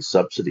governments for these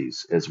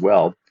subsidies as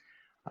well.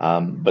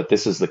 But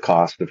this is the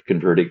cost of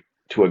converting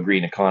to a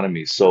green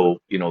economy. So,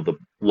 the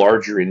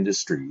larger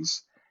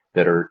industries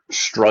that are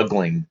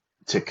struggling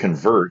to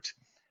convert,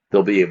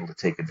 they'll be able to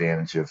take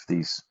advantage of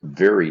these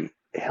very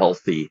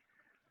healthy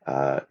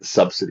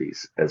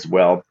subsidies as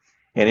well.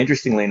 And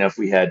interestingly enough,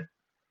 we had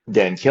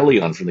Dan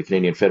Kelly on from the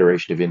Canadian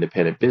Federation of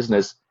Independent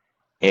Business,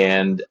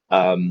 and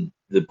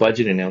the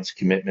budget announced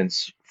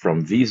commitments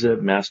from Visa,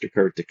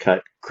 MasterCard to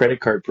cut credit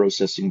card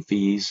processing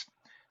fees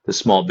to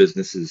small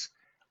businesses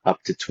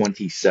up to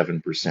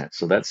 27%.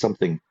 So that's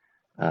something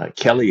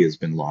Kelly has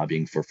been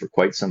lobbying for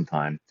quite some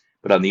time.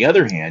 But on the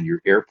other hand, your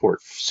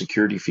airport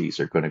security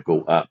fees are going to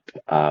go up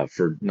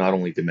for not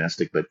only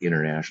domestic but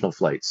international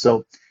flights.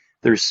 So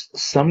there's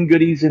some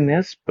goodies in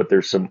this, but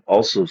there's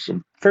also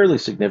some fairly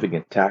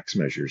significant tax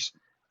measures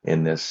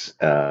in this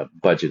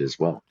budget as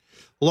well.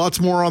 Lots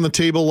more on the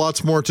table,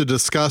 lots more to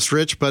discuss,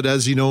 Rich. But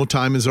as you know,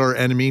 time is our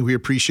enemy. We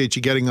appreciate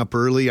you getting up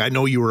early. I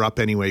know you were up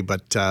anyway,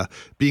 but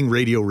being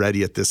radio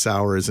ready at this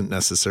hour isn't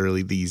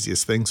necessarily the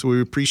easiest thing. So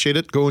we appreciate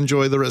it. Go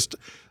enjoy the rest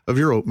of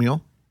your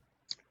oatmeal.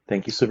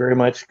 Thank you so very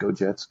much. Go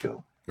Jets,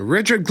 go.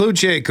 Richard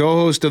Kluche,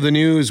 co-host of the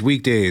news,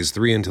 weekdays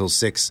 3 until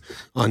 6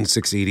 on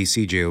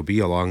 680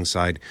 CJOB,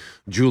 alongside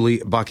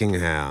Julie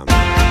Buckingham.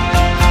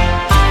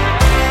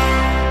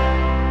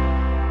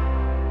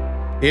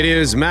 It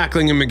is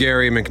Mackling and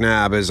McGarry.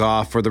 McNabb is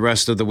off for the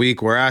rest of the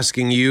week. We're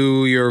asking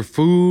you your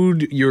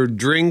food, your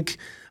drink,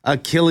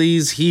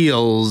 Achilles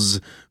Heels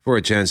for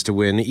a chance to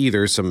win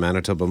either some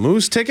Manitoba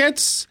Moose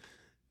tickets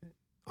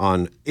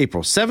on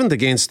April 7th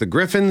against the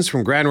Griffins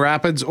from Grand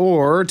Rapids,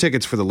 or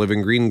tickets for the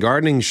Living Green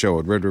Gardening Show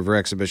at Red River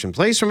Exhibition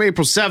Place from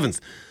April 7th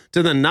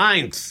to the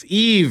 9th.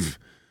 Eve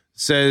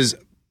says,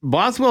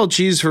 Bothwell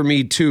cheese for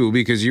me too,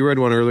 because you read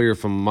one earlier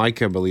from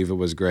Mike, I believe it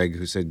was Greg,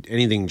 who said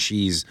anything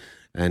cheese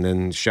And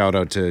then shout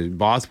out to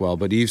Bothwell.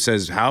 But Eve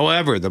says,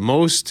 however, the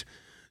most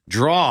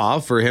draw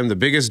for him, the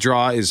biggest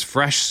draw is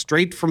fresh,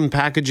 straight from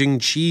packaging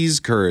cheese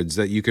curds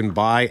that you can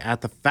buy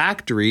at the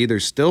factory. They're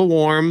still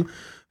warm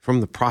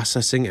from the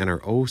processing and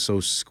are oh so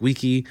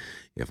squeaky.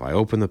 If I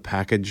open the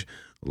package,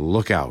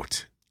 look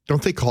out.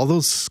 Don't they call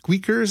those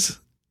squeakers?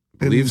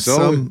 I believe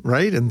so.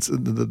 Right? And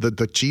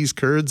the cheese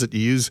curds that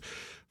you use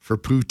for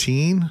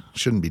poutine.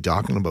 Shouldn't be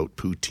talking about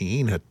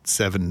poutine at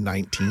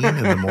 7:19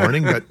 in the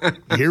morning, but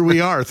here we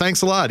are.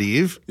 Thanks a lot,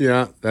 Eve.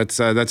 Yeah, that's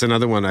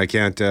another one. I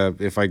can't,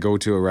 if I go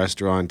to a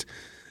restaurant,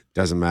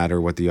 doesn't matter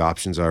what the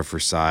options are for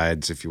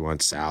sides. If you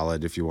want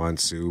salad, if you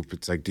want soup,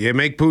 it's like, do you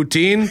make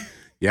poutine?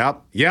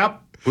 Yep.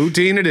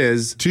 Poutine it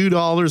is.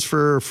 $2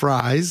 for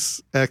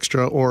fries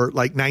extra, or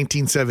like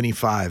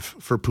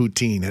 $19.75 for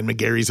poutine. And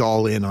McGarry's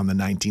all in on the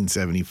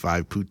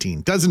 $19.75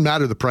 poutine. Doesn't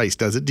matter the price,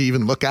 does it? Do you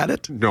even look at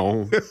it?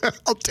 No.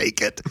 I'll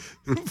take it.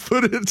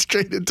 Put it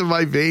straight into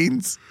my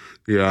veins.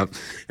 Yeah.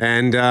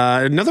 And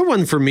another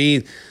one for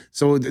me.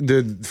 So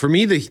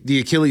the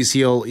Achilles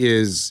heel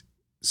is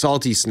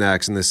salty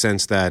snacks, in the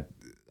sense that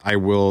I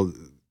will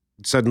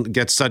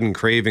get sudden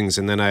cravings,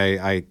 and then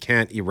I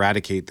can't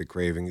eradicate the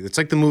craving. It's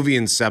like the movie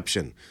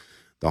Inception.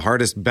 The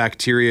hardest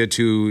bacteria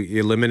to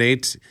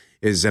eliminate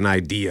is an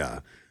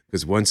idea,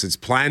 because once it's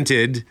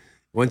planted,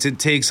 once it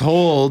takes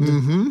hold,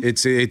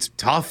 it's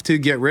tough to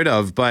get rid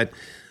of. But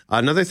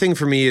another thing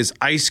for me is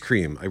ice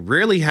cream. I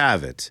rarely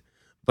have it,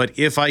 but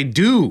if I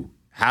do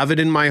have it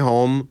in my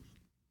home,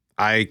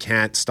 I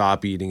can't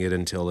stop eating it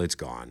until it's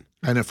gone.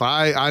 And if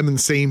I'm in the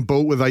same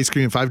boat with ice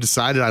cream, if I've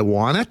decided I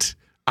want it,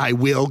 I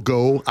will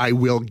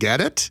get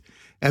it.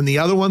 And the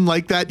other one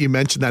like that, you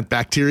mentioned that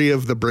bacteria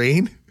of the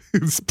brain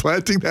is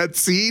planting that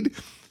seed.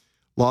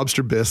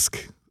 Lobster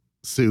bisque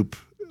soup.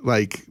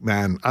 Like,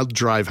 man, I'll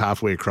drive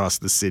halfway across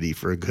the city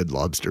for a good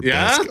lobster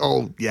bisque.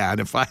 Oh, yeah.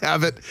 And if I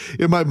have it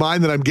in my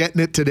mind that I'm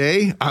getting it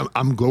today,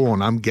 I'm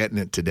getting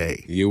it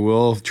today. You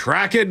will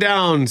track it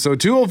down. So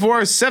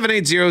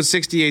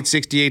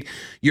 204-780-6868,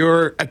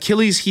 your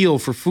Achilles heel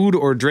for food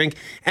or drink.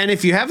 And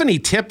if you have any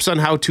tips on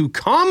how to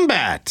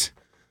combat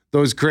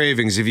those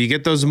cravings, if you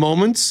get those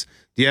moments,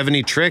 do you have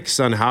any tricks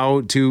on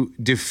how to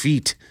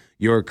defeat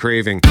your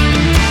craving?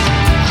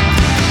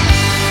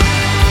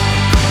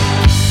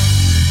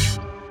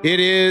 It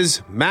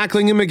is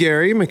Mackling and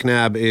McGarry.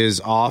 McNabb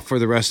is off for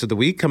the rest of the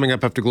week. Coming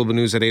up after Global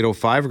News at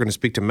 8:05, we're going to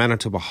speak to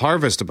Manitoba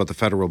Harvest about the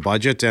federal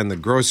budget and the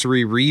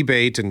grocery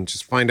rebate, and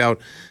just find out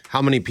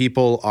how many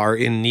people are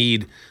in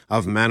need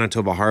of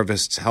Manitoba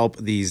Harvest's help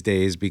these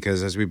days,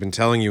 because as we've been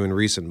telling you in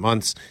recent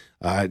months,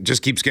 it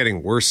just keeps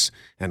getting worse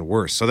and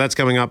worse. So that's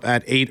coming up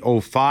at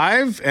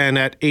 8:05. And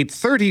at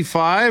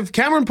 8:35,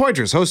 Cameron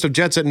Poitras, host of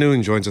Jets at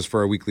Noon, joins us for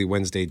our weekly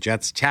Wednesday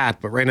Jets chat.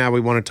 But right now we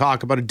want to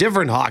talk about a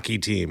different hockey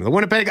team. The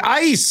Winnipeg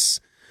ICE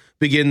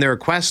begin their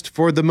quest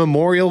for the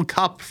Memorial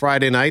Cup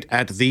Friday night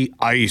at the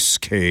Ice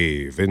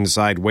Cave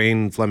inside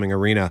Wayne Fleming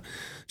Arena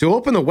to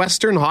open the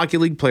Western Hockey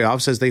League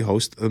playoffs as they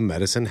host the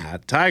Medicine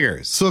Hat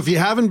Tigers. So if you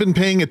haven't been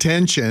paying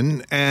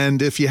attention,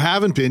 and if you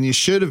haven't been, you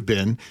should have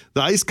been,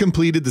 the Ice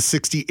completed the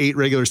 68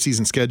 regular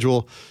season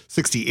schedule,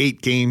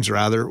 68 games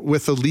rather,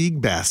 with a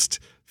league best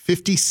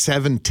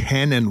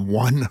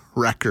 57-10-1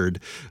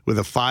 record, with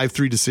a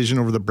 5-3 decision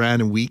over the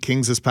Brandon Wheat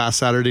Kings this past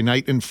Saturday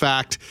night. In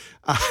fact,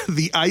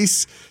 the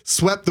Ice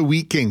swept the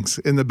Wheat Kings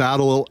in the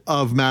Battle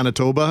of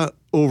Manitoba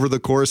over the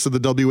course of the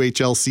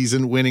WHL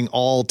season, winning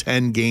all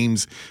 10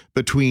 games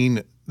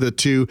between the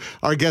two.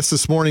 Our guest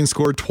this morning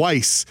scored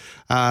twice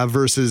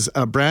versus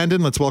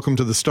Brandon. Let's welcome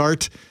to the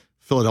start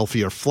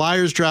Philadelphia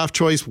Flyers draft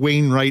choice,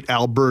 Wainwright,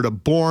 Alberta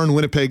born,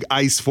 Winnipeg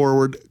Ice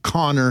forward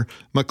Connor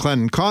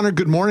McLennan. Connor,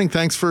 good morning.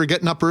 Thanks for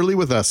getting up early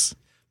with us.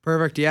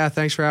 Perfect. Yeah,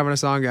 thanks for having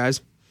us on,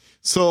 guys.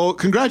 So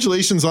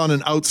congratulations on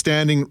an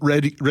outstanding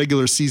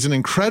regular season.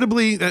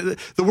 Incredibly,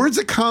 the words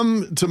that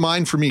come to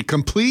mind for me,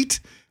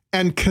 complete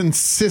and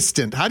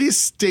consistent. How do you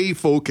stay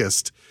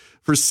focused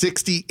for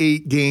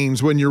 68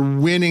 games when you're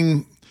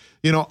winning?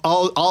 You know,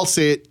 I'll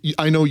say it.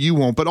 I know you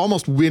won't, but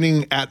almost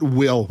winning at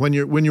will when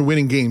you're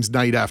winning games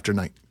night after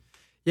night.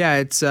 Yeah,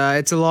 it's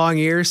a long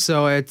year,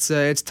 so it's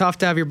tough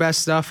to have your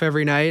best stuff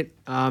every night.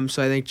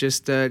 So I think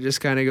just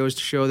kind of goes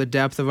to show the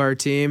depth of our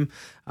team.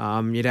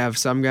 You'd have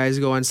some guys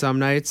go on some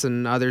nights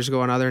and others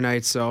go on other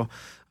nights. So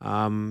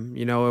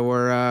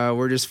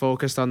we're just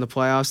focused on the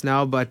playoffs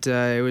now. But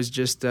it was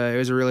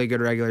a really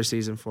good regular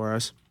season for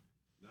us.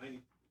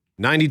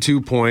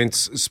 92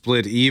 points,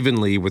 split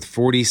evenly with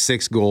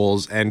 46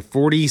 goals and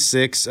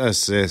 46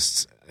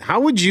 assists. How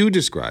would you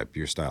describe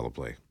your style of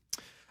play?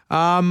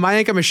 I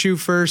think I'm a shoot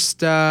first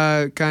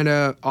kind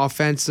of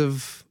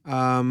offensive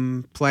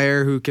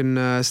player who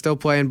can still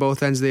play in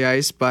both ends of the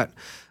ice, but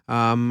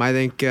I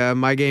think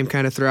my game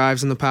kind of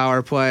thrives in the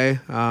power play.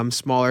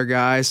 Smaller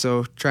guy,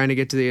 so trying to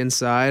get to the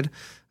inside.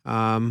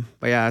 But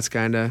yeah, that's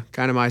kind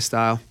of my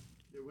style.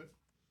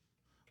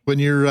 When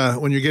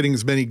you're getting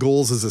as many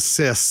goals as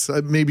assists,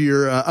 maybe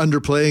you're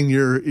underplaying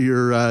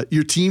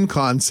your team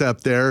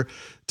concept there.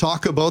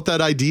 Talk about that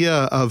idea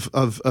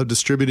of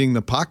distributing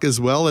the puck, as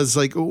well as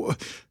like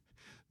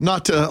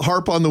not to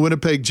harp on the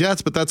Winnipeg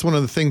Jets, but that's one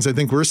of the things I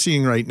think we're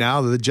seeing right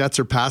now. The Jets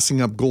are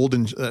passing up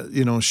golden,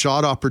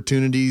 shot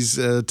opportunities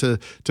to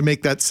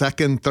make that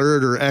second,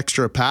 third, or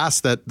extra pass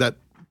that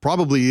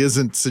probably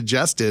isn't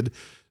suggested.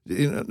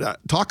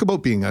 Talk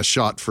about being a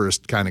shot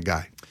first kind of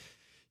guy.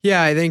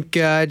 Yeah, I think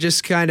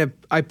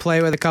I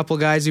play with a couple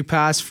guys who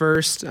pass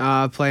first,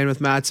 playing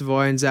with Matt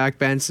Savoy and Zach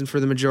Benson for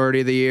the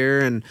majority of the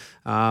year, and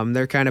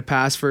they're kind of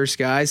pass first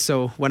guys.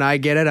 So when I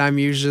get it, I'm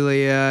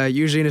usually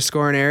in a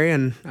scoring area,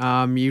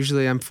 and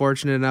usually I'm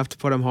fortunate enough to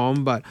put them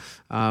home. But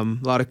a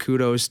lot of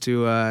kudos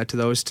to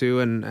those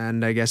two,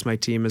 and I guess my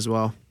team as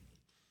well.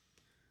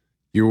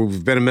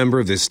 You've been a member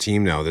of this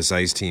team now, this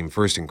ICE team,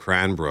 first in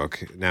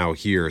Cranbrook, now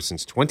here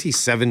since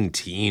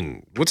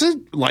 2017. What's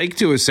it like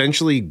to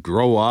essentially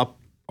grow up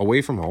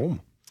away from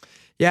home?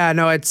 Yeah,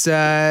 no, it's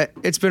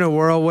been a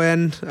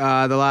whirlwind.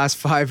 The last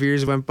 5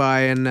 years went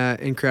by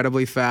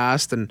incredibly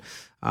fast, and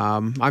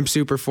I'm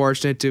super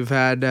fortunate to have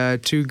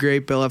had two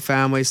great billet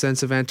families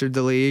since I've entered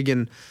the league,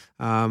 and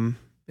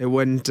it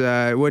wouldn't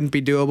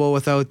be doable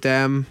without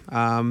them.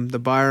 The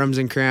Byrams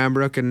in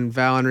Cranbrook and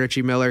Val and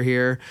Richie Miller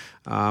here.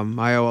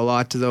 I owe a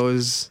lot to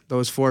those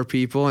four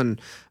people,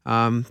 and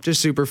just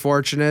super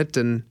fortunate.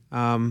 And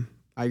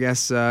I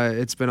guess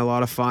it's been a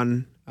lot of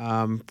fun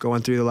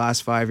going through the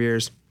last 5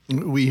 years.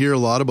 We hear a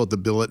lot about the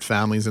billet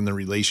families and the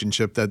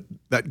relationship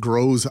that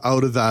grows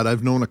out of that.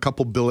 I've known a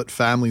couple billet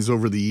families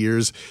over the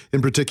years,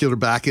 in particular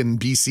back in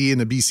BC in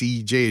the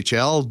BC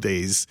JHL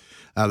days,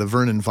 the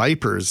Vernon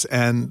Vipers,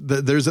 and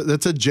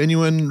that's a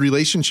genuine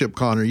relationship,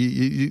 Connor.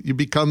 You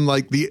become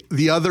like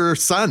the other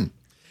son.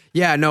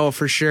 Yeah, no,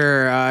 for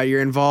sure.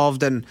 You're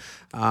involved in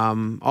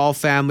all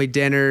family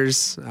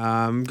dinners,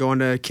 going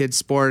to kids'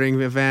 sporting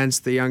events,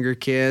 the younger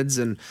kids,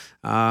 and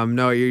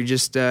no, you're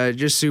just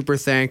super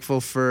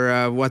thankful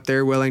for what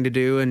they're willing to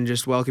do and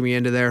just welcome you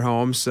into their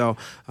homes. So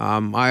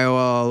I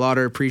owe a lot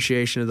of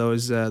appreciation to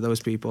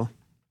those people.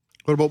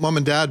 What about mom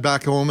and dad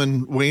back home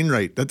in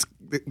Wainwright?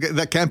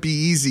 That can't be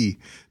easy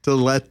to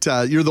let.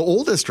 You're the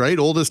oldest, right?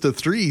 Oldest of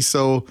three,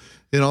 so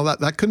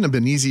that couldn't have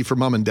been easy for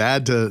mom and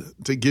dad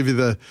to give you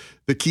the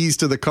keys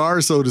to the car,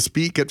 so to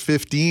speak, at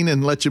 15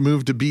 and let you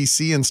move to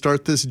BC and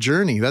start this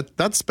journey.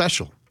 That's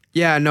special.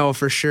 Yeah, no,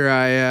 for sure.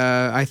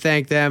 I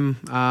thank them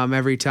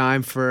every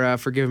time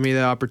for giving me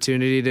the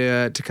opportunity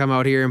to come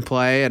out here and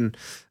play and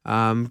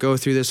go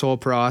through this whole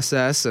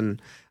process.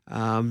 And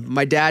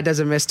my dad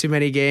doesn't miss too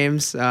many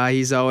games.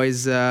 He's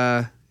always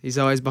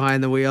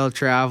behind the wheel,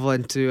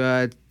 traveling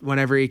to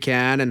whenever he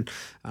can. And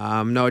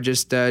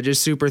just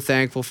super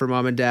thankful for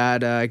mom and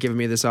dad giving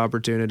me this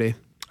opportunity.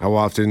 How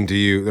often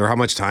how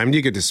much time do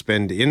you get to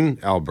spend in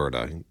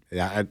Alberta,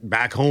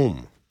 back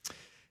home?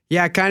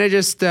 Yeah, kind of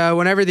just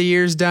whenever the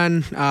year's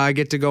done, I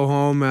get to go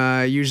home.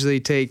 Usually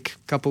take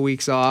a couple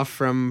weeks off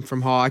from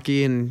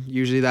hockey, and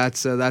usually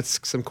that's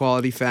some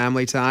quality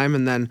family time.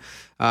 And then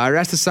the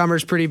rest of summer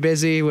is pretty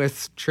busy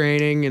with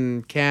training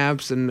and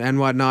camps and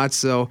whatnot.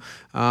 So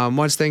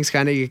once things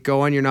kind of get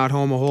going, you're not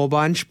home a whole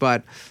bunch.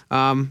 But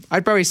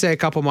I'd probably say a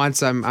couple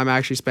months I'm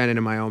actually spending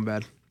in my own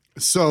bed.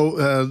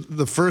 So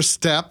the first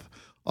step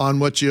on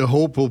what you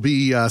hope will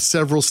be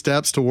several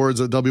steps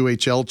towards a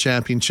WHL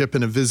championship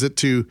and a visit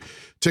to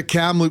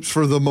Kamloops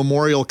for the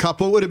Memorial Cup.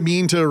 What would it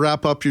mean to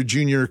wrap up your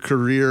junior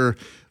career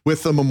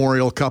with the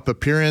Memorial Cup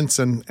appearance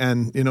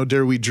and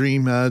dare we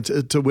dream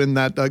to win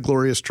that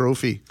glorious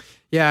trophy?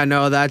 Yeah,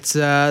 no, that's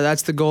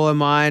the goal of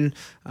mine.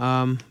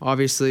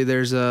 Obviously,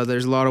 there's a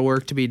lot of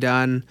work to be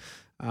done.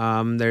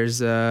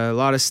 There's a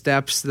lot of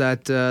steps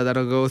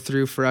that'll go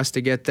through for us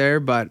to get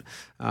there. But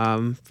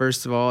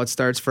first of all, it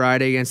starts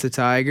Friday against the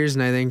Tigers,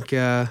 and I think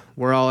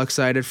we're all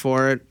excited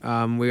for it.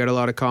 We got a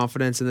lot of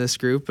confidence in this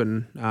group,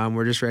 and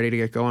we're just ready to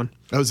get going.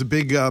 I was a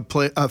big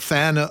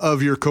fan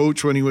of your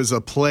coach when he was a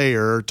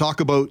player.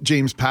 Talk about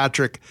James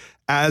Patrick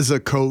as a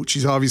coach.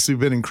 He's obviously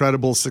been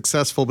incredible,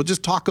 successful, but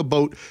just talk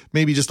about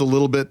maybe just a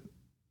little bit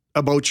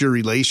about your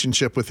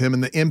relationship with him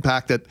and the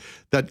impact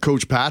that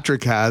Coach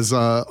Patrick has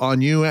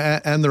on you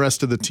and the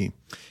rest of the team.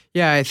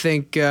 Yeah, I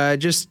think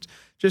just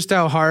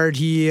how hard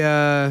he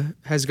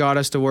has got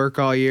us to work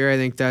all year. I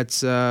think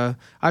that's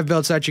I've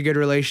built such a good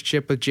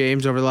relationship with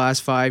James over the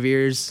last 5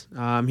 years.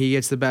 He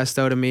gets the best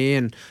out of me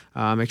and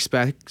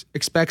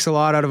expects a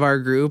lot out of our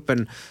group.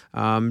 And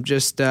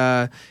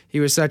he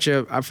was such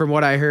from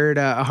what I heard,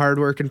 a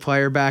hardworking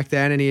player back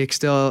then, and he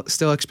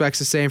still expects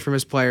the same from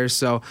his players.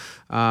 So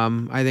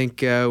I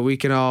think we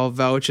can all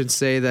vouch and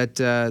say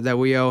that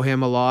we owe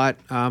him a lot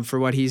for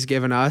what he's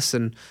given us.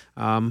 And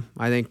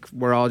I think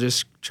we're all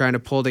just trying to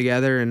pull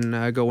together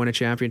and go win a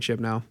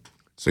championship now.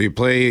 So you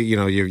play,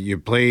 you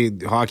play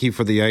hockey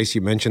for the Ice.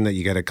 You mentioned that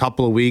you get a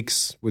couple of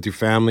weeks with your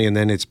family, and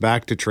then it's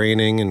back to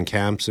training and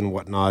camps and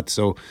whatnot.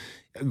 So,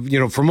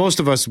 for most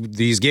of us,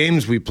 these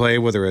games we play,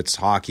 whether it's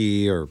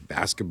hockey or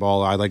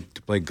basketball, I like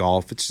to play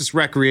golf. It's just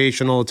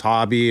recreational, it's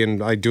hobby,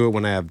 and I do it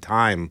when I have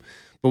time.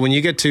 But when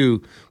you get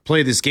to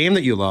play this game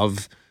that you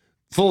love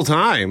full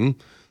time,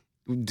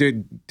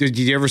 did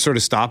you ever sort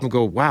of stop and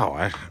go, wow,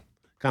 I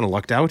kind of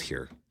lucked out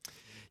here?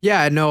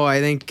 Yeah, no,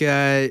 I think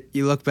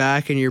you look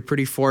back and you're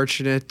pretty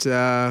fortunate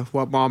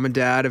what mom and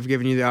dad have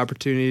given you the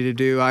opportunity to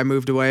do. I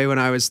moved away when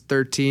I was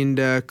 13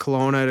 to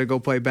Kelowna to go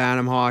play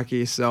Bantam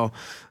hockey. So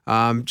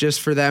just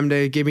for them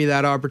to give me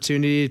that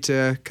opportunity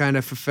to kind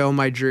of fulfill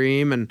my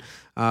dream. And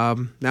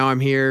now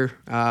I'm here,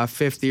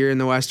 5th year in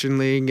the Western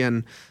League,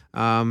 and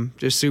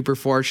just super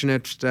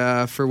fortunate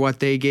for what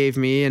they gave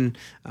me. And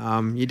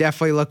you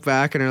definitely look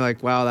back and are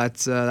like, wow,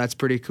 that's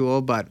pretty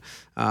cool. But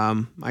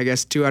I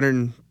guess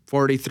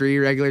 243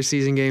 regular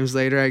season games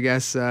later, I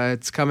guess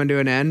it's coming to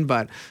an end,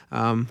 but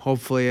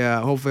hopefully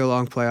a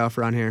long playoff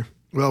run here.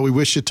 Well, we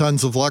wish you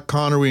tons of luck,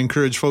 Connor. We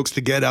encourage folks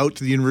to get out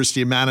to the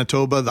University of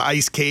Manitoba. The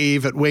Ice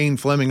Cave at Wayne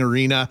Fleming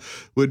Arena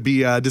would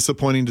be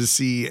disappointing to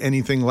see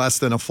anything less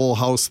than a full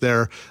house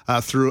there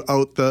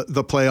throughout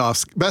the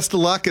playoffs. Best of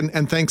luck,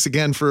 and thanks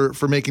again for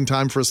making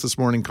time for us this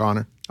morning,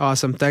 Connor.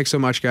 Awesome. Thanks so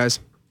much, guys.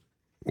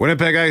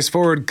 Winnipeg Ice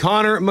forward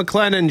Connor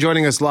McLennan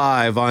joining us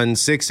live on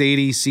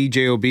 680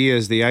 CJOB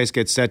as the Ice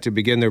gets set to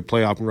begin their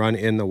playoff run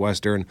in the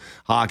Western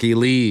Hockey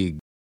League.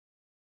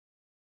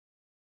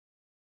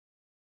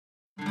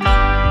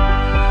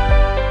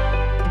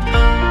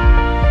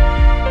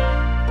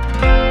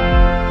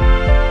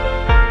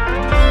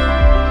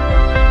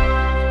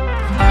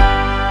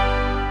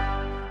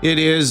 It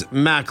is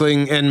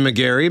Mackling and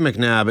McGarry.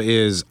 McNabb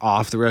is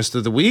off the rest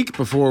of the week.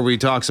 Before we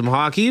talk some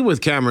hockey with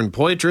Cameron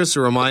Poitras,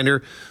 a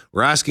reminder,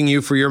 we're asking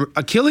you for your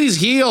Achilles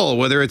heel,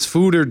 whether it's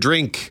food or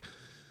drink,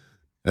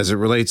 as it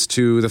relates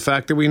to the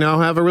fact that we now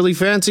have a really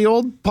fancy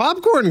old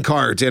popcorn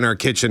cart in our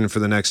kitchen for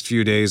the next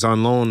few days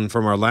on loan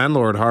from our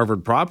landlord,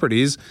 Harvard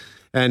Properties.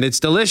 And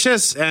it's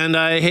delicious, and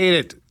I hate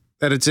it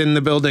that it's in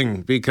the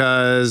building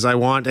because I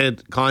want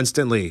it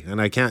constantly, and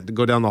I can't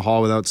go down the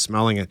hall without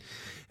smelling it.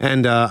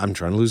 And I'm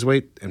trying to lose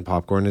weight, and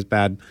popcorn is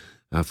bad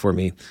for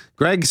me.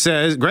 Greg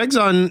says, Greg's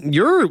on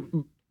your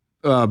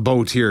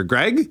boat here,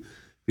 Greg,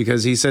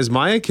 because he says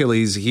my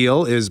Achilles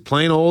heel is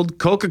plain old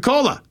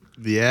Coca-Cola.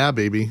 Yeah,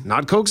 baby.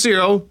 Not Coke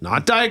Zero,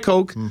 not Diet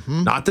Coke,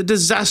 not the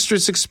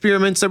disastrous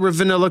experiments that were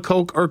Vanilla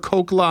Coke or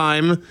Coke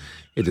Lime.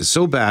 It is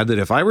so bad that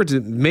if I were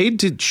made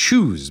to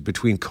choose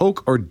between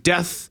Coke or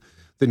death,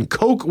 then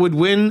Coke would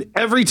win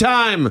every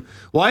time.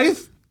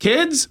 Wife,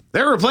 kids,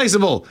 they're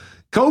replaceable.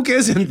 Coke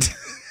isn't.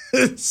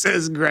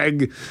 Says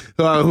Greg,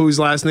 whose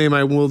last name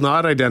I will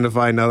not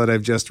identify now that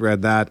I've just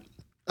read that.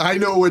 I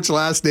know which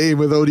last name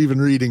without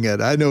even reading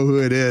it. I know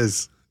who it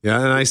is.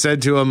 Yeah, and I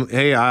said to him,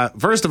 hey,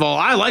 first of all,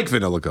 I like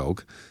Vanilla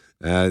Coke.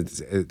 And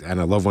I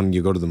love when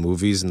you go to the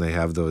movies and they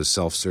have those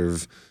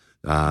self-serve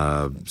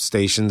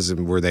stations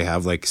where they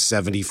have like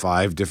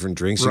 75 different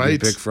drinks you can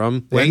pick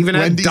from. They even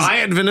have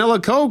Diet Vanilla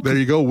Coke. There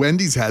you go.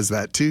 Wendy's has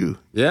that too.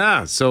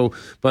 Yeah. So,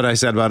 but I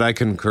said, but I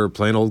concur.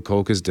 Plain old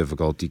Coke is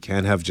difficult. You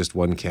can't have just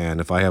one can.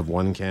 If I have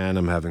one can,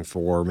 I'm having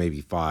 4,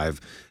 maybe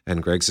 5.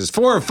 And Greg says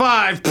 4 or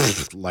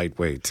 5.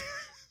 Lightweight.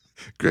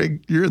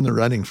 Greg, you're in the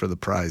running for the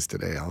prize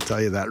today. I'll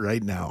tell you that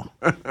right now.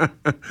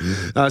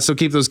 So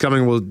keep those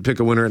coming. We'll pick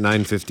a winner at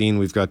 9:15.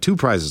 We've got 2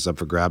 prizes up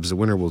for grabs. The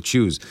winner will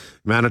choose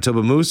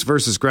Manitoba Moose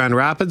versus Grand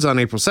Rapids on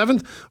April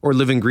 7th or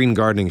Living Green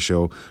Gardening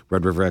Show,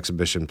 Red River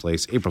Exhibition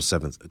Place, April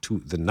 7th to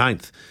the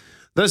 9th.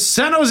 The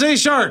San Jose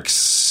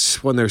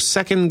Sharks won their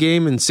second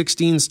game in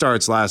 16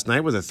 starts last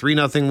night with a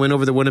 3-0 win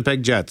over the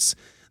Winnipeg Jets.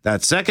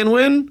 That second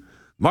win,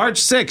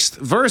 March 6th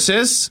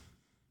versus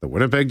the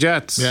Winnipeg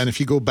Jets. Yeah, and if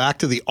you go back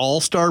to the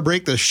All-Star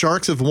break, the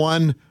Sharks have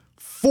won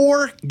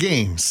 4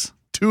 games,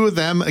 2 of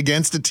them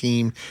against a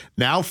team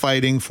now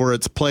fighting for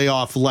its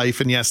playoff life.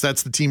 And yes,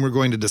 that's the team we're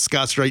going to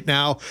discuss right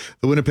now.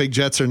 The Winnipeg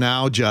Jets are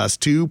now just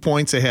 2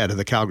 points ahead of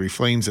the Calgary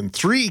Flames and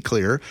 3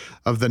 clear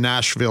of the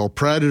Nashville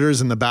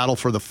Predators in the battle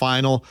for the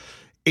final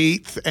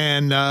 8th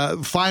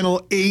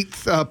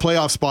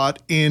playoff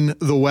spot in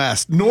the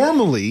West.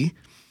 Normally,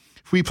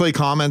 if we play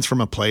comments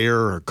from a player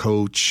or a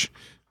coach,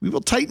 we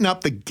will tighten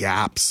up the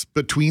gaps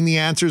between the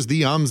answers,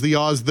 the ums, the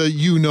ahs, the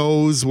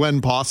you-knows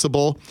when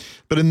possible.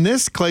 But in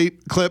this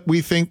clip,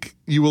 we think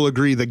you will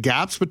agree the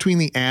gaps between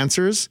the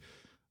answers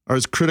are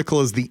as critical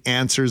as the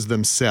answers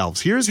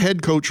themselves. Here's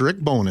head coach Rick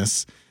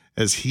Bowness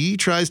as he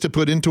tries to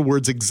put into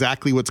words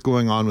exactly what's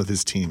going on with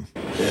his team.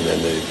 And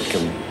then they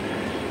become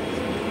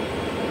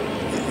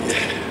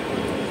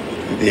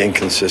the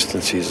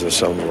inconsistencies of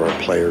some of our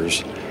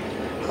players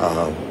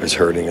is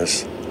hurting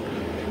us.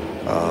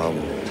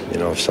 You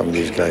know, if some of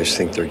these guys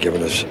think they're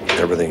giving us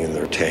everything in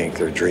their tank,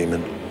 they're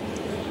dreaming.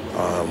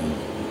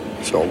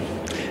 So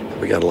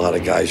we got a lot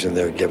of guys in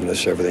there giving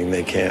us everything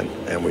they can,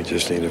 and we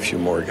just need a few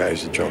more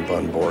guys to jump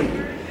on board.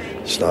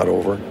 It's not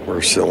over.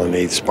 We're still in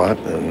 8th spot,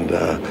 and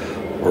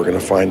we're going to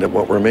find out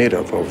what we're made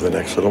of over the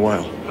next little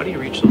while. How do you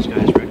reach those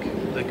guys,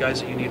 Rick? The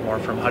guys that you need more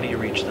from, how do you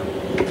reach them?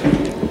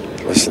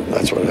 Listen,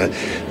 that's what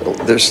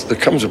there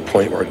comes a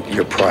point where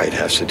your pride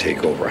has to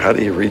take over. How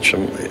do you reach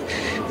them?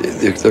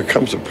 There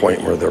comes a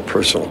point where their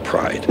personal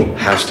pride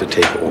has to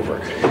take over.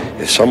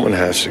 If someone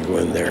has to go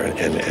in there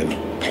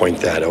and point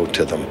that out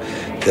to them,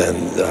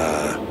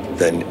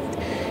 then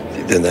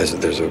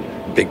there's a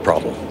big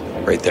problem.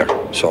 right there.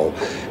 So,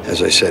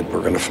 as I said,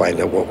 we're going to find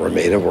out what we're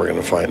made of. We're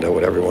going to find out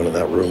what everyone in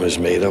that room is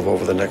made of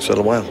over the next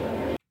little while.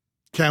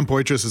 Cam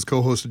Poitras is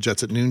co-host of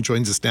Jets at Noon,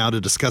 joins us now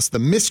to discuss the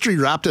mystery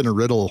wrapped in a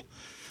riddle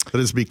that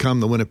has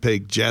become the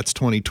Winnipeg Jets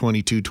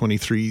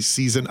 2022-23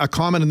 season. A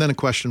comment and then a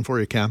question for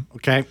you, Cam.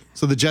 Okay.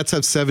 So the Jets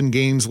have 7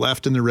 games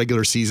left in the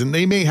regular season.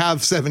 They may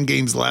have 7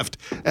 games left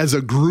as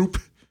a group,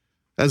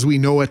 as we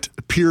know it,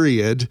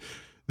 period.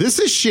 This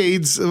is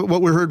shades of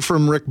what we heard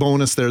from Rick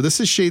Bowness there.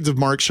 This is shades of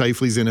Mark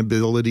Scheifele's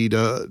inability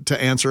to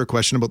answer a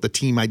question about the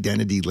team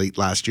identity late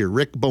last year.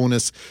 Rick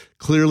Bowness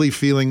clearly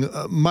feeling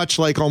much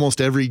like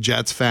almost every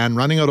Jets fan,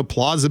 running out of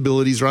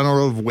plausibilities, running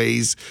out of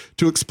ways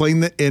to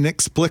explain the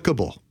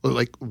inexplicable.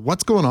 Like,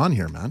 what's going on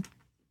here, man?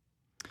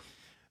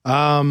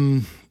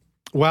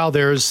 Well,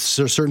 there's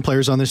certain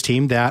players on this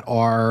team that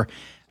are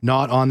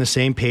not on the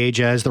same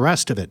page as the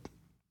rest of it.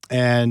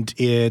 And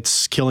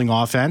it's killing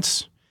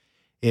offense.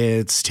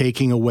 It's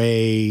taking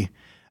away,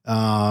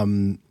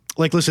 listen,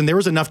 there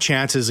was enough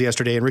chances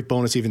yesterday, and Rick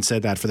Bowness even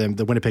said that for them,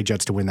 the Winnipeg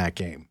Jets, to win that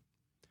game.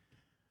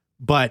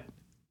 But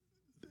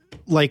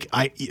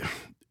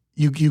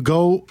you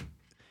go,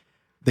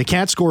 they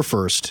can't score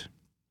first.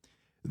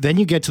 Then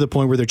you get to the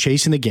point where they're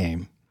chasing the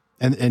game,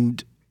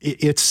 and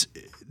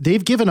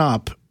they've given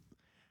up.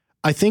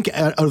 I think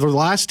over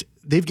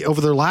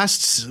their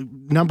last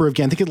number of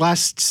games, I think the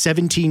last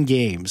 17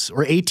 games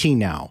or 18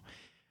 now.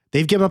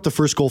 They've given up the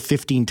first goal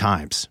 15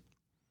 times.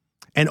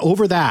 And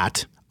over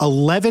that,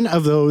 11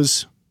 of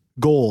those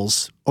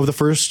goals of the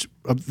first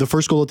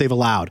goal that they've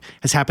allowed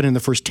has happened in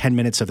the first 10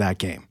 minutes of that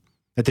game.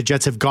 That the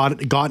Jets have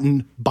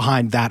gotten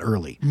behind that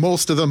early.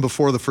 Most of them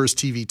before the first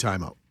TV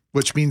timeout,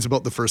 which means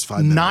about the first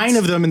 5 minutes. 9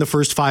 of them in the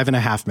first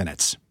 5.5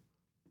 minutes.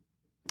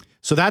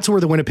 So that's where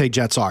the Winnipeg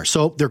Jets are.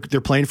 So they're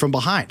playing from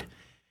behind.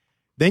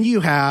 Then you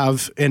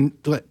have, and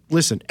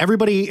listen,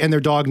 everybody and their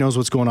dog knows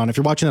what's going on. If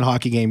you're watching that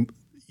hockey game,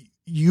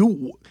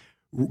 you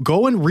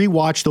go and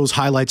rewatch those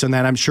highlights on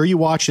that. I'm sure you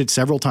watched it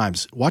several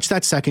times. Watch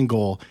that second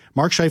goal.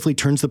 Mark Scheifele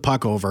turns the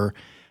puck over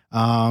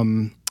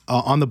on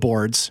the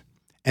boards.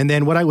 And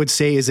then what I would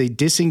say is a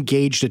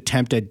disengaged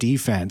attempt at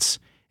defense.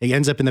 It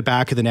ends up in the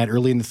back of the net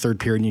early in the third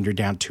period, and you're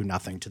down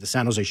 2-0 to the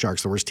San Jose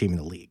Sharks, the worst team in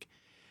the league.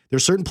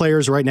 There's certain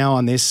players right now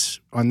on this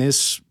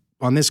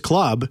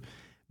club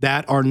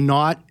that are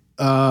not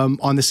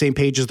on the same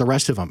page as the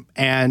rest of them.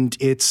 And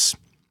it's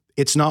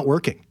not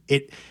working.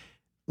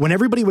 When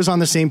everybody was on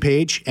the same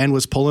page and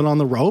was pulling on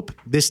the rope,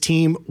 this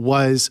team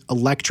was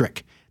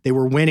electric. They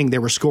were winning. They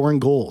were scoring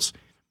goals.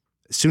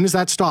 As soon as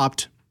that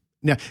stopped,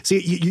 now, see,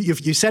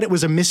 you said it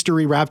was a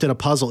mystery wrapped in a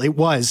puzzle. It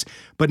was,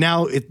 but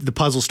now the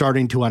puzzle's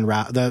starting to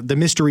unravel. The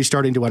mystery's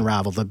starting to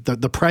unravel.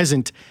 The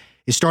present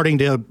is starting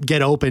to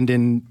get opened,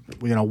 and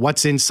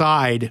what's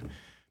inside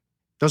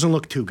doesn't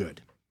look too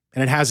good,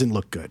 and it hasn't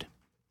looked good.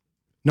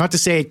 Not to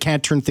say it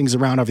can't turn things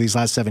around over these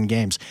last 7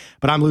 games,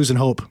 but I'm losing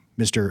hope,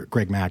 Mr.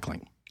 Greg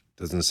Mackling.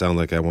 Doesn't sound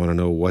like I want to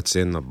know what's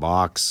in the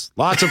box.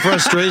 Lots of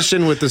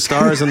frustration with the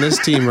stars on this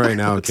team right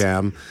now,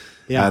 Cam.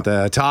 Yeah. At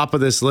the top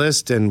of this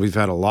list, and we've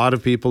had a lot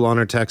of people on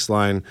our text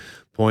line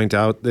point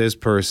out this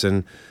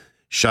person,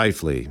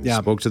 Scheifele. Yeah.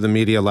 Spoke to the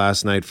media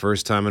last night,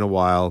 first time in a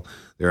while.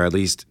 There are at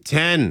least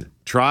 10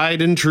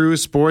 tried and true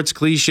sports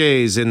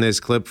cliches in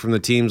this clip from the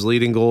team's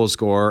leading goal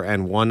scorer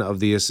and one of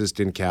the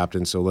assistant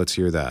captains. So let's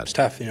hear that. It's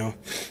tough,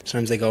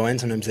 Sometimes they go in,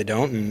 sometimes they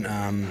don't,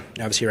 and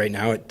obviously right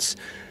now it's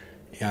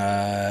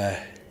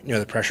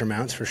the pressure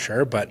mounts for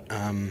sure, but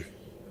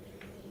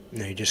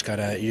you just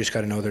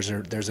gotta know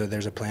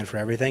there's a plan for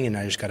everything, and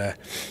I just gotta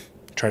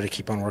try to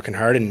keep on working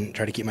hard and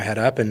try to keep my head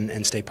up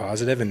and stay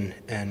positive, and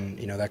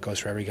that goes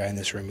for every guy in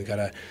this room. We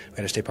gotta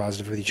stay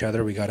positive with each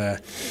other. We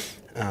gotta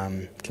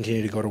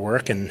continue to go to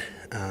work, and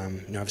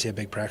obviously a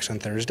big practice on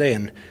Thursday,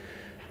 and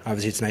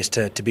obviously it's nice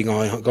to be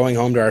going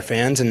home to our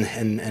fans, and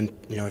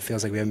it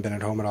feels like we haven't been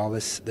at home at all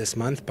this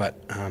month,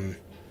 but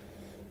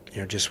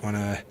just want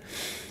to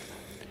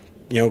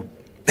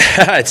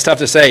it's tough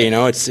to say,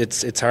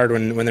 it's hard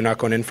when they're not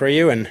going in for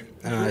you, and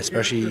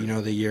especially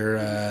the year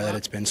that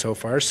it's been so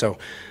far. So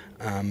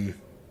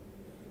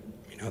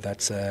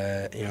that's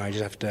I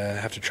just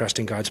have to trust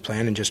in God's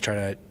plan and just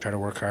try to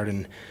work hard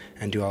and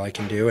do all I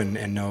can do,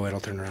 and know it'll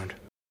turn around.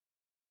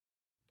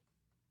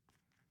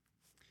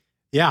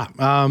 Yeah,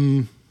 I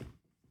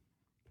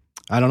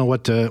don't know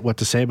what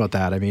to say about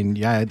that. I mean,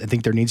 yeah, I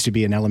think there needs to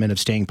be an element of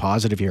staying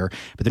positive here,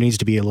 but there needs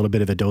to be a little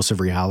bit of a dose of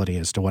reality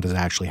as to what is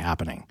actually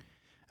happening.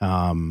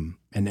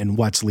 And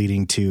what's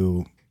leading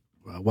to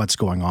what's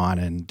going on,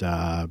 and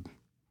I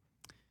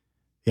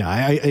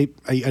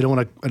don't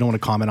want to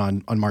comment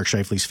on Mark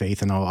Scheifele's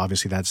faith, and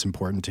obviously that's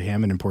important to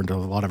him and important to a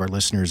lot of our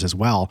listeners as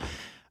well.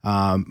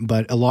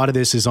 But a lot of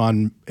this is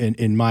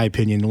in my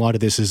opinion, a lot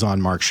of this is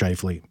on Mark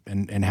Scheifele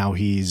and how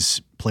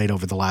he's played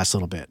over the last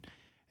little bit.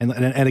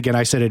 And again,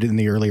 I said it in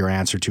the earlier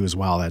answer too as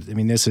well. That, I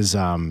mean, this is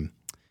a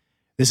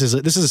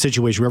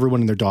situation where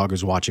everyone and their dog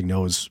who's watching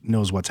knows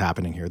what's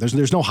happening here.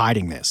 There's no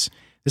hiding this.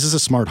 This is a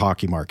smart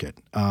hockey market.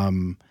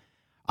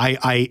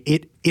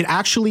 It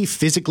actually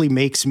physically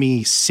makes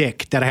me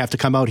sick that I have to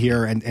come out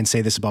here and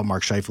say this about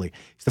Mark Scheifele.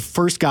 He's the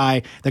first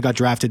guy that got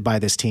drafted by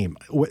this team.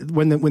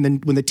 When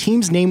the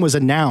team's name was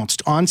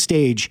announced on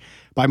stage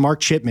by Mark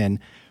Chipman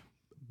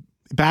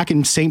back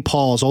in St.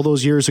 Paul's all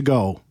those years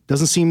ago,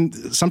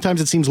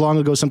 sometimes it seems long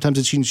ago, sometimes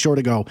it seems short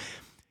ago.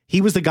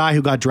 He was the guy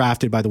who got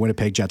drafted by the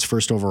Winnipeg Jets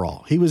first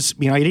overall. He was,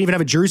 he didn't even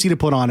have a jersey to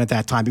put on at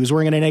that time. He was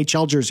wearing an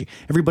NHL jersey.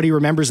 Everybody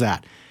remembers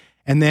that.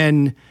 And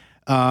then,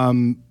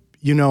 to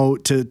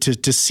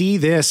see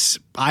this,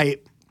 I'm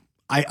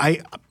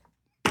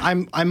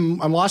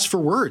lost for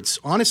words.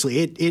 Honestly,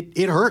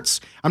 it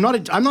hurts. I'm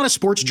not a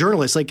sports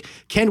journalist like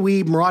Ken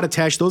Wiebe, Murat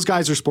Atesh. Those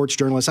guys are sports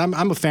journalists. I'm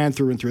a fan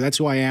through and through. That's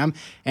who I am.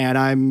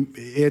 And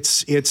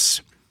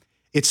it's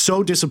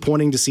so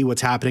disappointing to see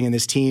what's happening in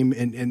this team.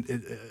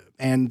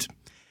 And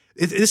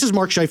this is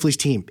Mark Scheifele's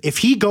team. If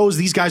he goes,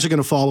 these guys are going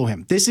to follow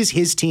him. This is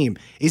his team.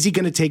 Is he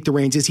going to take the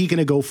reins? Is he going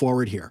to go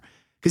forward here?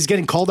 Because he's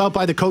getting called out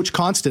by the coach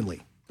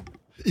constantly.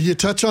 You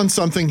touch on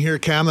something here,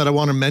 Cam, that I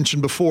want to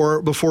mention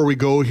before we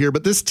go here.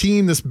 But this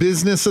team, this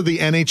business of the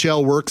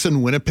NHL works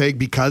in Winnipeg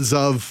because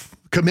of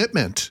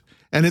commitment.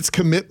 And it's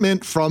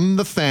commitment from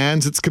the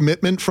fans. It's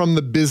commitment from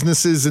the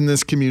businesses in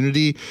this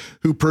community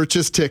who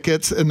purchase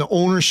tickets and the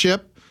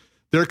ownership,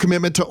 their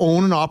commitment to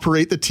own and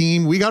operate the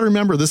team. We got to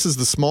remember, this is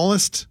the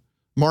smallest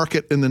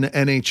market in the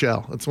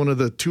NHL. It's one of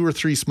the 2 or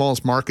 3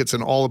 smallest markets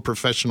in all of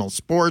professional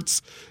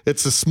sports.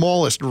 It's the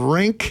smallest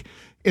rink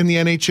in the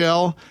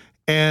NHL.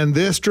 And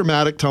this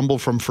dramatic tumble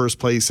from first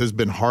place has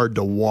been hard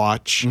to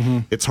watch. Mm-hmm.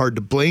 It's hard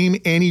to blame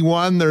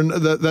anyone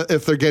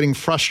if they're getting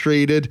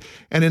frustrated.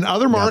 And in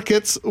other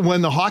markets,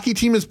 when the hockey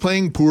team is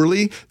playing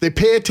poorly, they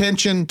pay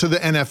attention to the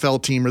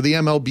NFL team or the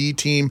MLB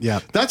team.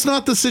 Yep. That's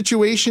not the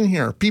situation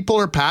here. People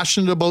are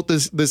passionate about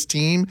this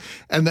team,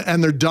 and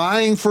they're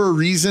dying for a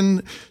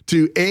reason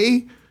to,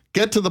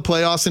 get to the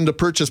playoffs and to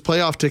purchase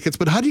playoff tickets.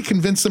 But how do you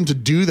convince them to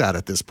do that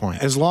at this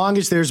point? As long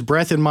as there's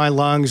breath in my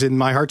lungs and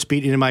my heart's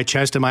beating in my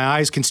chest and my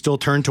eyes can still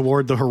turn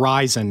toward the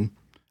horizon,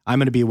 I'm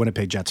going to be a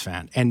Winnipeg Jets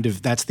fan.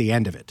 That's the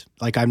end of it.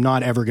 Like, I'm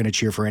not ever going to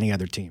cheer for any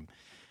other team.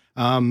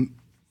 I'm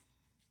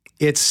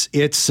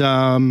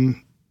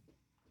born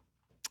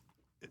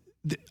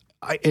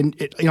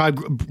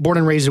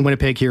and raised in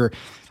Winnipeg here.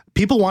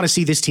 People want to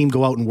see this team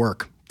go out and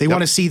work. They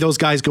want to see those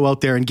guys go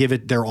out there and give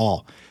it their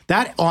all.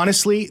 That,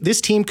 honestly,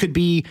 this team could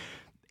be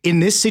in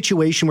this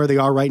situation where they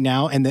are right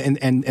now, and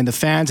the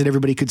fans and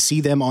everybody could see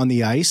them on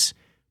the ice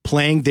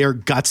playing their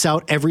guts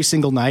out every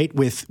single night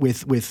with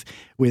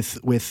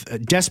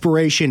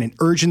desperation and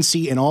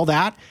urgency and all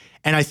that.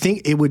 And I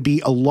think it would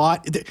be a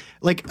lot.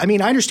 I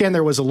understand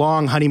there was a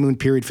long honeymoon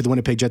period for the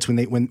Winnipeg Jets when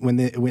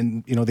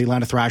the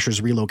Atlanta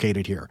Thrashers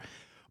relocated here.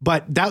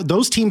 But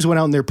those teams went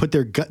out and they put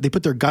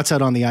their guts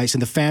out on the ice,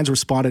 and the fans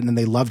responded and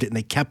they loved it and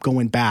they kept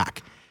going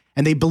back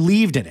and they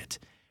believed in it.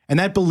 And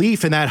that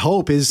belief and that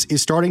hope is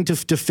starting to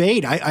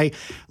fade.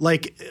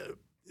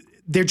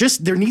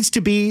 There needs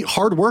to be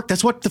hard work.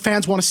 That's what the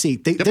fans want to see.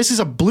 This is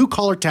a blue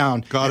collar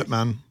town. Got it,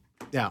 man.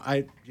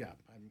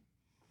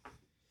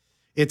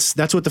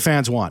 That's what the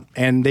fans want,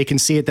 and they can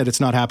see it that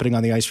it's not happening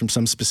on the ice from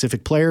some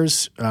specific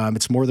players.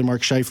 It's more than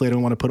Mark Scheifele. I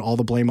don't want to put all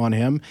the blame on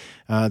him.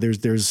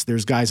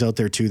 There's guys out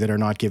there too that are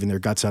not giving their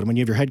guts out. And when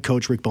you have your head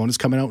coach Rick Bowness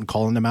coming out and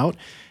calling them out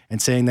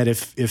and saying that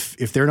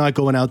if they're not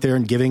going out there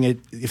and giving it,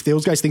 if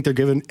those guys think they're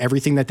giving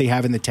everything that they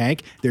have in the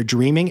tank, they're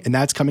dreaming, and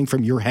that's coming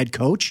from your head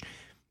coach,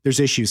 there's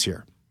issues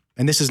here.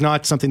 And this is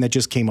not something that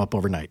just came up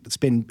overnight. It's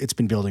been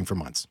building for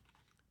months.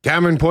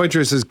 Cameron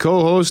Poitras is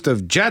co-host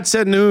of Jets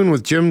at Noon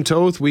with Jim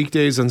Toth,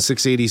 weekdays on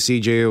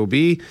 680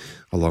 CJOB,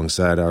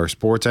 alongside our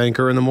sports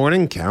anchor in the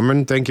morning.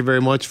 Cameron, thank you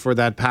very much for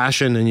that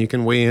passion, and you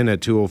can weigh in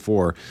at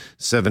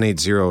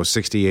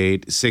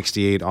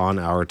 204-780-6868 on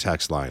our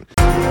text line.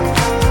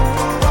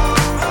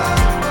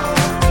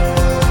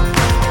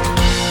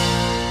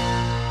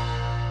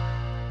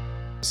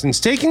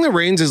 Since taking the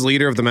reins as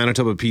leader of the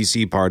Manitoba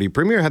PC Party,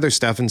 Premier Heather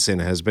Stefanson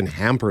has been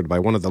hampered by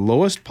one of the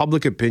lowest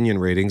public opinion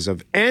ratings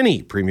of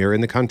any premier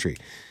in the country.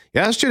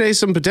 Yesterday,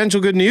 some potential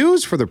good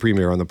news for the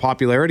premier on the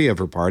popularity of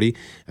her party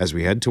as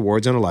we head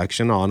towards an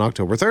election on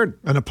October 3rd.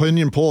 An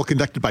opinion poll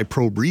conducted by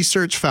Probe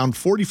Research found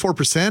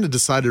 44% of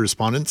decided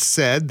respondents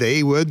said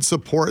they would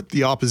support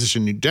the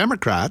opposition New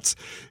Democrats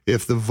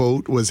if the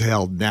vote was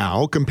held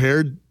now,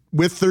 compared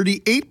with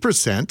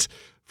 38%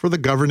 for the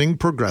governing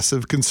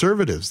Progressive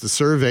Conservatives. The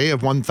survey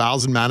of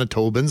 1,000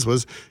 Manitobans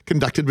was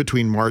conducted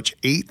between March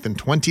 8th and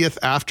 20th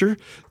after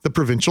the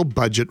provincial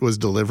budget was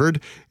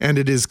delivered, and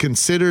it is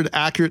considered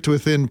accurate to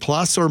within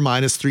plus or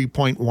minus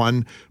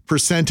 3.1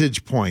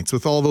 percentage points.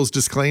 With all those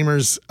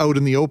disclaimers out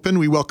in the open,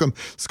 we welcome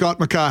Scott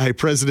McKay,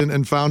 president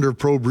and founder of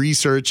Probe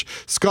Research.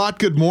 Scott,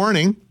 good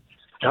morning.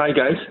 Hi,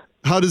 guys.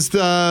 How does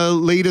the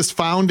latest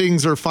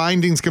findings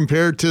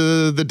compare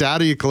to the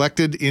data you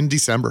collected in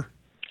December?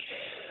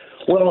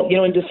 Well,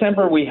 in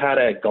December, we had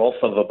a gulf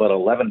of about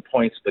 11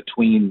 points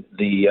between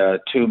the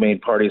two main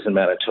parties in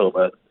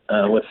Manitoba,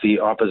 with the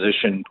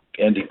opposition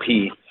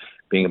NDP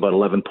being about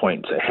 11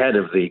 points ahead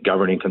of the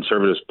governing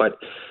Conservatives. But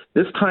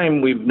this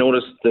time we've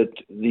noticed that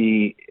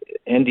the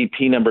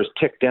NDP numbers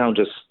ticked down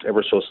just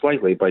ever so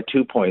slightly by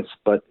 2 points,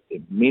 but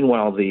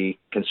meanwhile the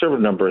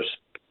Conservative numbers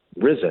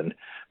risen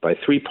by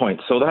 3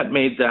 points. So that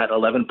made that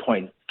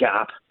 11-point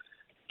gap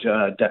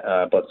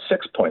about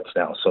 6 points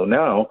now. So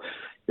now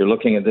you're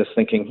looking at this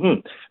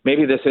thinking,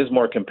 maybe this is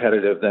more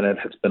competitive than it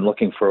has been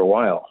looking for a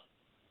while.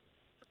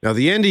 Now,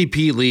 the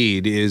NDP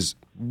lead is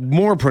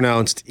more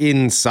pronounced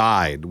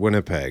inside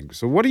Winnipeg.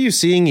 So what are you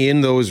seeing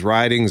in those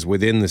ridings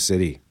within the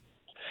city?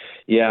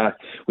 Yeah,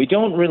 we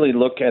don't really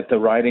look at the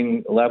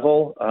riding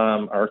level.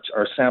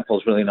 Our sample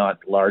is really not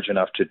large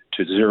enough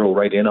to zero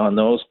right in on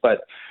those,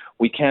 but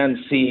we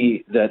can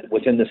see that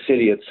within the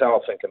city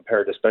itself, and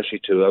compared especially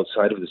to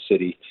outside of the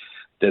city,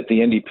 that the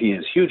NDP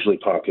is hugely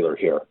popular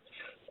here.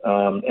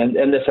 And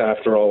this,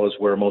 after all, is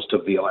where most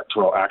of the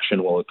electoral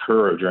action will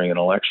occur during an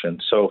election.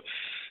 So,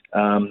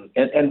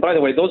 and by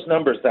the way, those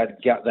numbers,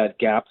 that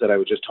gap that I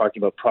was just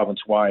talking about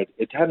province-wide,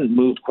 it hadn't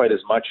moved quite as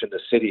much in the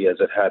city as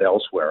it had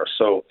elsewhere.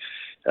 So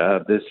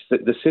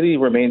the city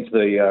remains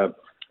the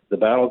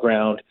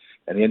battleground,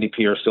 and the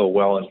NDP are still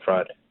well in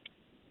front.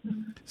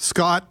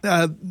 Scott,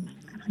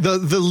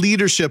 the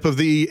leadership of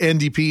the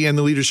NDP and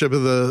the leadership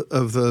of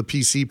the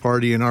PC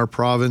party in our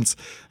province,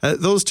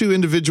 those two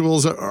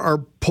individuals are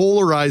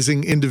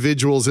polarizing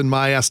individuals in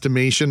my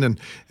estimation,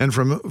 and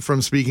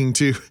from speaking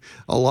to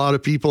a lot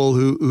of people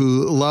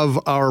who love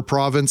our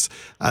province,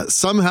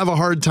 some have a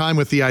hard time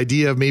with the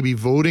idea of maybe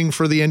voting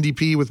for the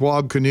NDP with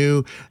Wab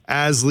Kinew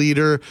as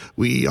leader.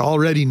 We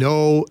already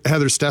know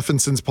Heather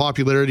Stephenson's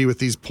popularity with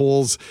these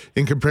polls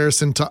in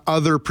comparison to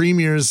other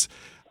premiers.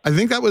 I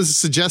think that was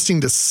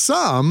suggesting to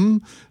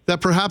some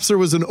that perhaps there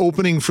was an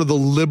opening for the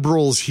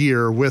Liberals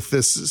here with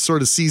this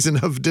sort of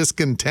season of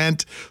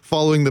discontent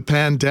following the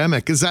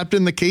pandemic. Has that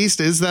been the case?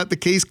 Is that the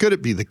case? Could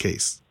it be the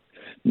case?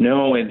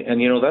 No, and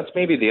that's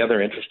maybe the other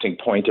interesting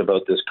point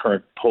about this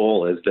current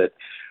poll is that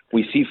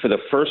we see for the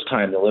first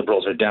time the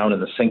Liberals are down in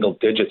the single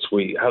digits.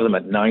 We have them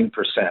at 9%.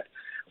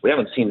 We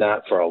haven't seen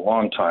that for a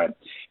long time.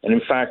 And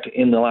in fact,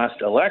 in the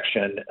last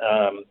election,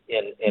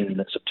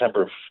 in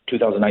September of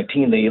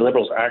 2019, the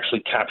Liberals actually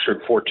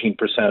captured 14%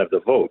 of the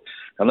vote.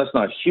 And that's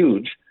not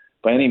huge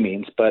by any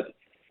means, but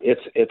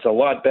it's a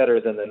lot better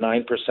than the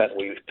 9%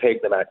 we've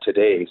pegged them at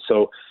today.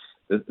 So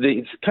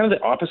it's kind of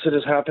the opposite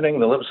is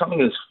happening.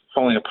 Something is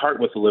falling apart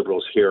with the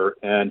Liberals here.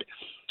 And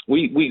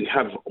we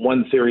have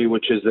one theory,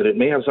 which is that it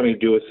may have something to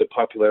do with the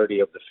popularity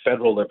of the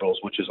federal Liberals,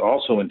 which is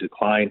also in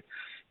decline.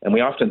 And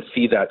we often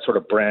see that sort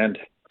of brand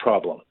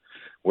problem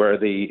where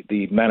the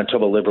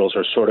Manitoba Liberals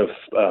are sort of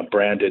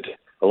branded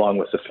along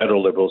with the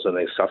federal Liberals, and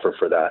they suffer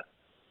for that.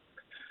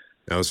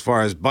 Now, as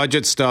far as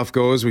budget stuff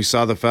goes, we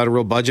saw the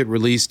federal budget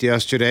released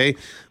yesterday.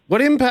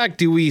 What impact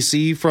do we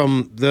see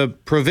from the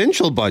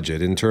provincial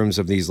budget in terms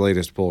of these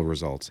latest poll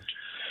results?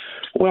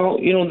 Well,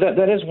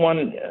 that is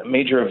one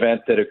major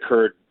event that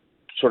occurred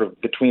sort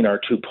of between our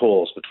two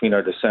polls, between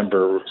our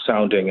December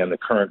sounding and the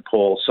current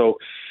poll. So,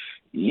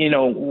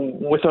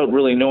 without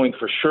really knowing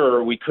for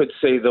sure, we could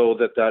say, though,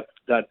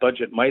 that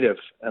budget might have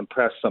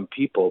impressed some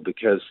people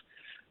because,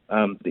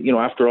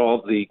 after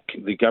all, the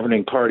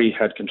governing party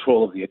had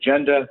control of the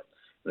agenda,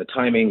 the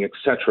timing,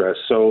 etc.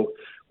 So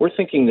we're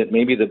thinking that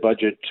maybe the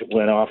budget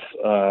went off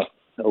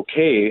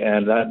okay,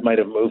 and that might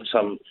have moved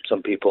some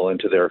people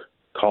into their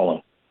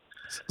column.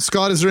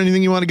 Scott, is there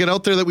anything you want to get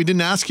out there that we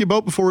didn't ask you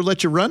about before we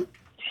let you run?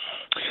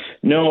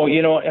 No,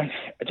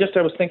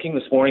 I was thinking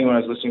this morning when I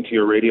was listening to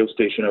your radio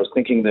station, I was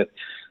thinking that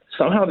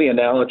somehow the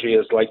analogy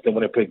is like the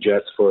Winnipeg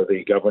Jets for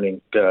the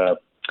governing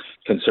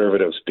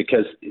Conservatives,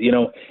 because,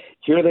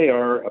 here they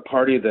are, a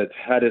party that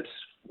had its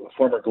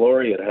former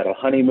glory. It had a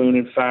honeymoon,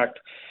 in fact,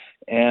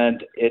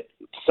 and it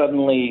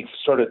suddenly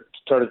started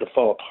to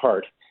fall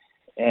apart.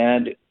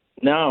 And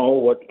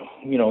now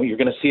you're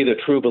going to see the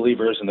true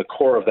believers in the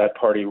core of that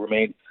party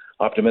remain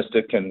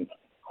optimistic and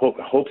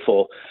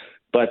hopeful,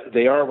 but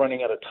they are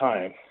running out of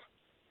time.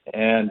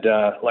 And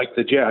like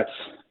the Jets,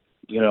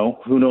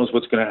 who knows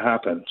what's going to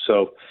happen.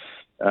 So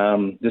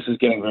this is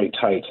getting very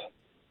tight,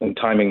 and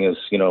timing is,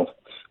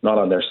 not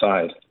on their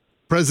side.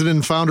 President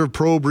and founder of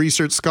Probe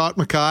Research, Scott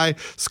McKay.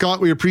 Scott,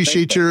 we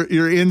appreciate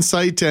your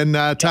insight and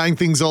tying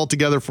things all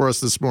together for us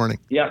this morning.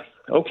 Yeah.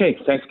 Okay.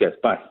 Thanks, guys.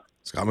 Bye.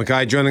 Scott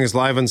McKay joining us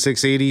live on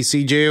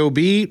 680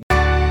 CJOB.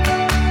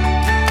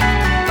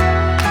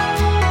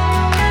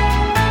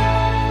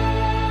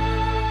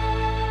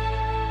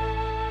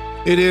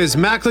 It is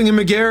Mackling and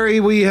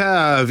McGarry. We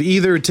have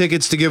either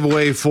tickets to give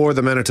away for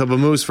the Manitoba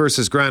Moose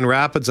versus Grand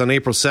Rapids on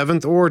April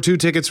 7th or 2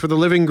 tickets for the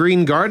Living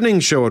Green Gardening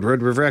Show at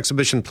Red River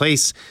Exhibition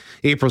Place,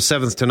 April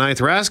 7th to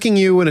 9th. We're asking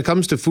you, when it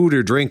comes to food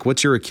or drink,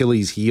 what's your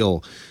Achilles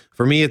heel?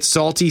 For me, it's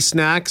salty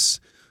snacks,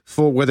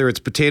 for whether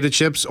it's potato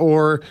chips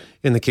or,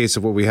 in the case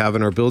of what we have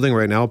in our building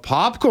right now,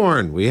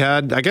 popcorn. We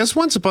had, I guess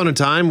once upon a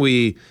time,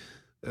 we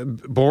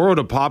borrowed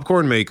a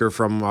popcorn maker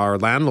from our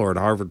landlord,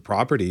 Harvard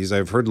Properties.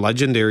 I've heard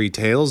legendary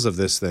tales of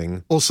this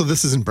thing. Oh, so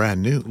this isn't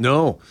brand new?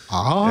 No.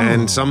 Oh.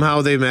 And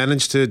somehow they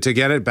managed to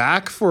get it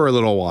back for a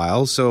little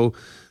while. So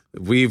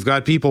We've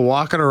got people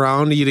walking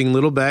around eating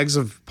little bags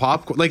of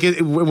popcorn. Like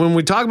when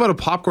we talk about a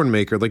popcorn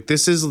maker, like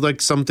this is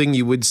like something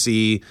you would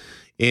see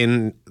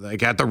in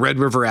like at the Red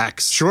River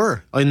X,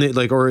 sure, in the,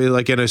 like or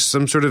like in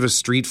some sort of a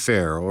street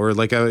fair or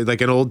like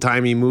an old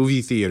timey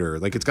movie theater.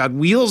 Like it's got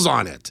wheels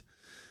on it,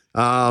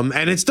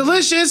 and it's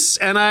delicious.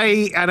 And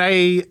I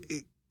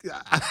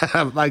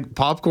like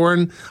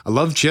popcorn. I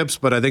love chips,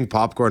 but I think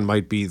popcorn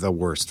might be the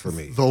worst for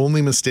me. The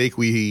only mistake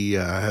we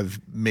have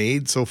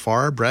made so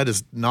far, Brett,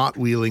 is not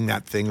wheeling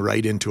that thing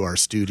right into our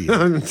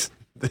studio.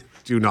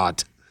 Do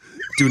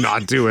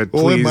not do it,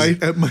 Well, please.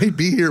 it might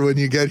be here when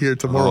you get here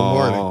tomorrow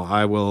morning.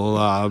 I will.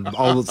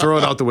 I'll throw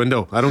it out the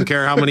window. I don't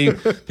care how many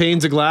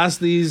panes of glass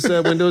these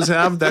windows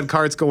have. That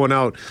cart's going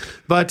out.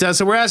 But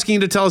so we're asking you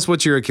to tell us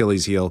what's your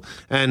Achilles heel.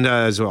 And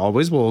as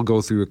always, we'll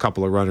go through a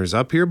couple of runners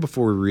up here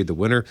before we read the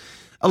winner.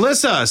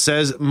 Alyssa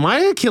says, my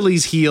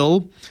Achilles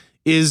heel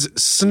is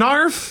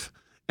snarf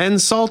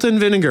and salt and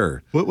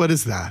vinegar. What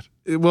is that?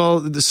 Well,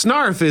 the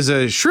snarf is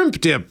a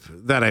shrimp dip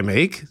that I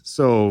make.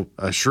 So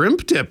a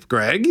shrimp dip,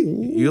 Greg.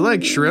 You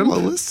like shrimp?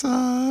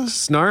 Alyssa.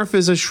 Snarf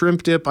is a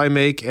shrimp dip I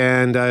make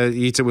and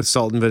eats it with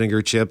salt and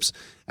vinegar chips.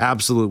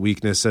 Absolute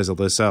weakness, says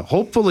Alyssa.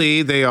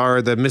 Hopefully they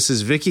are the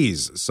Mrs.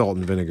 Vicky's salt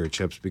and vinegar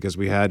chips because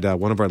we had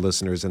one of our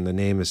listeners, and the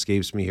name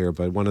escapes me here,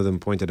 but one of them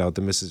pointed out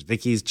the Mrs.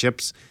 Vicky's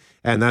chips.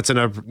 And that's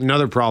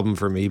another problem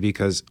for me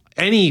because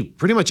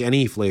pretty much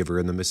any flavor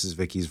in the Mrs.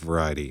 Vicky's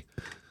variety,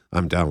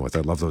 I'm down with. I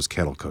love those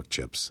kettle cooked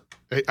chips.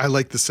 I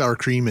like the sour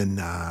cream and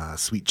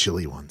sweet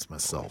chili ones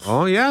myself.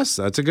 Oh, yes.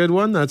 That's a good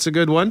one.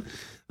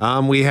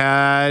 We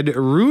had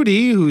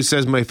Rudy, who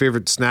says my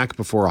favorite snack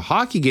before a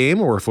hockey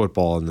game or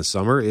football in the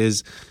summer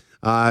is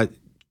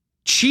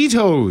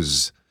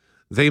Cheetos.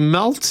 They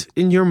melt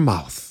in your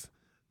mouth,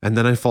 and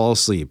then I fall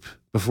asleep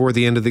before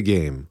the end of the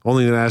game,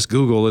 only to ask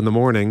Google in the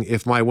morning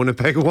if my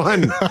Winnipeg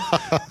won.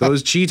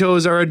 Those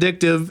Cheetos are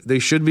addictive. They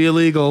should be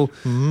illegal.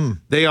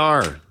 They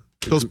are.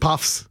 Those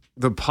puffs.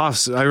 The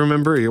puffs. I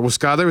remember,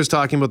 Skyler was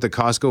talking about the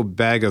Costco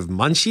bag of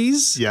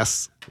munchies.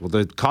 Yes. Well,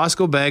 the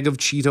Costco bag of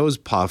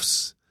Cheetos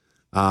puffs.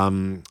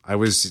 I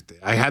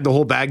had the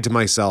whole bag to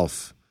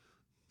myself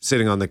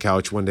sitting on the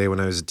couch one day when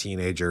I was a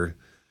teenager.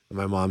 And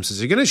my mom says,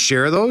 "Are you going to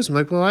share those?" I'm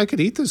like, "Well, I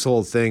could eat this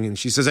whole thing." And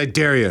she says, "I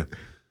dare you.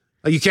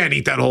 You can't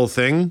eat that whole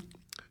thing."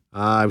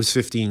 I was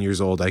 15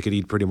 years old. I could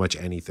eat pretty much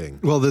anything.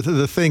 Well,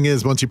 the thing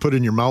is, once you put it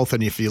in your mouth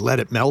and if you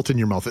let it melt in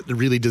your mouth, it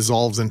really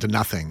dissolves into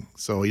nothing.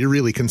 So you're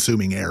really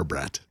consuming air,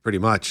 Brett. Pretty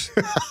much.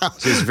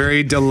 It's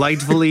very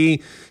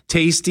delightfully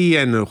tasty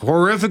and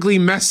horrifically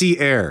messy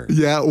air.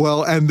 Yeah,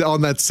 well, and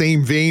on that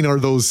same vein are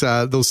those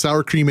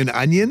sour cream and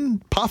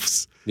onion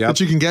puffs that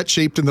you can get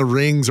shaped in the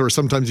rings, or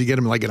sometimes you get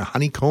them like in a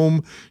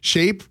honeycomb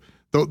shape.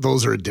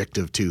 Those are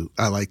addictive too.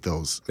 I like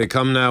those. They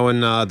come now in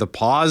the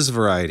Paws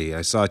variety.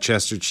 I saw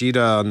Chester Cheetah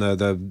on the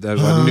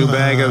new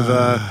bag of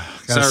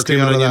sour cream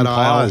and onion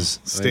Paws.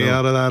 Stay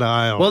out of that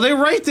aisle. Well, they're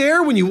right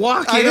there when you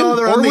walk in,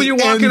 or when you're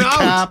walking out.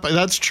 Cap.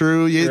 That's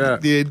true.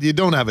 You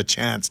don't have a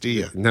chance, do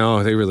you?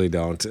 No, they really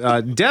don't.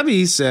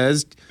 Debbie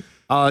says,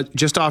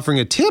 just offering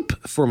a tip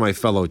for my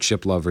fellow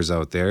chip lovers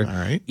out there. All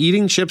right.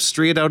 Eating chips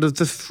straight out of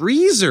the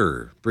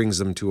freezer brings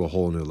them to a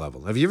whole new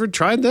level. Have you ever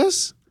tried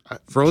this?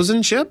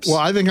 Frozen chips? Well,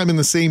 I think I'm in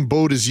the same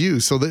boat as you,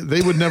 so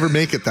they would never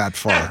make it that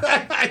far.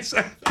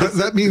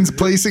 That means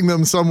placing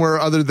them somewhere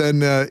other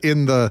than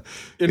in the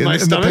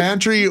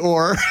pantry,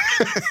 or,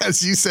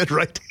 as you said,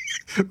 right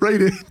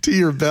into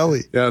your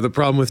belly. Yeah, the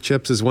problem with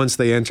chips is once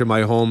they enter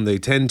my home, they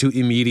tend to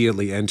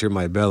immediately enter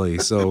my belly.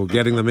 So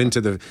getting them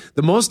into the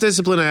most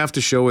discipline I have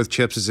to show with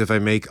chips is if I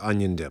make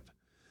onion dip.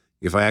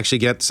 If I actually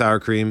get sour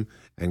cream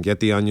and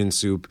get the onion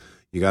soup,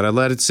 you got to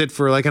let it sit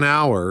for like an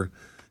hour.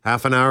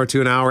 Half an hour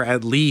to an hour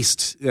at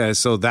least.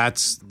 So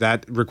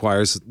that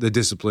requires the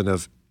discipline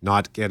of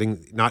not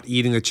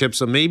eating a chip.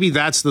 So maybe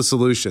that's the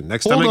solution.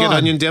 Next time I get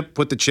onion dip,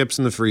 put the chips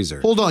in the freezer.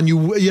 Hold on.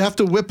 You have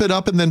to whip it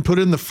up and then put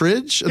it in the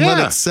fridge and let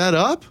it set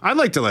up? I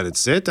like to let it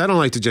sit. I don't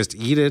like to just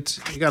eat it.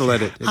 You got to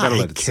let it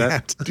set. I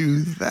can't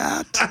do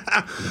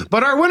that.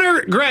 But our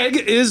winner, Greg,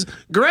 is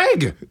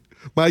Greg.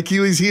 My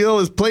Achilles heel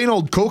is plain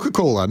old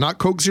Coca-Cola, not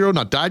Coke Zero,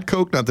 not Diet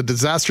Coke, not the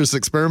disastrous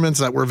experiments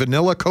that were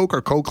vanilla Coke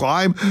or Coke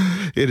Lime.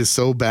 It is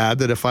so bad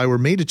that if I were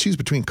made to choose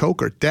between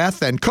Coke or death,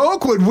 then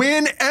Coke would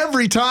win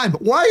every time.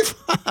 Wife,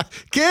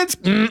 kids,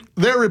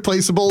 they're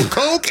replaceable.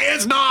 Coke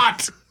is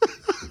not.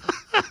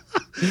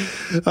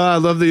 I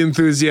love the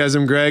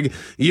enthusiasm, Greg.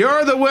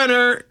 You're the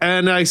winner.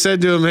 And I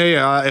said to him, hey,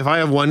 if I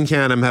have one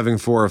can, I'm having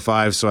 4 or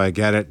 5, so I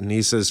get it. And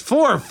he says,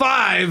 4 or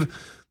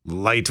 5?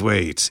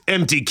 Lightweight,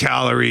 empty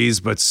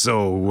calories, but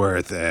so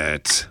worth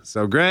it.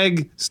 So,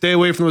 Greg, stay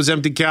away from those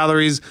empty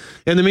calories.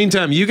 In the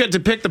meantime, you get to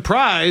pick the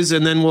prize,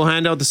 and then we'll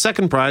hand out the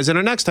second prize in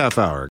our next half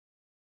hour.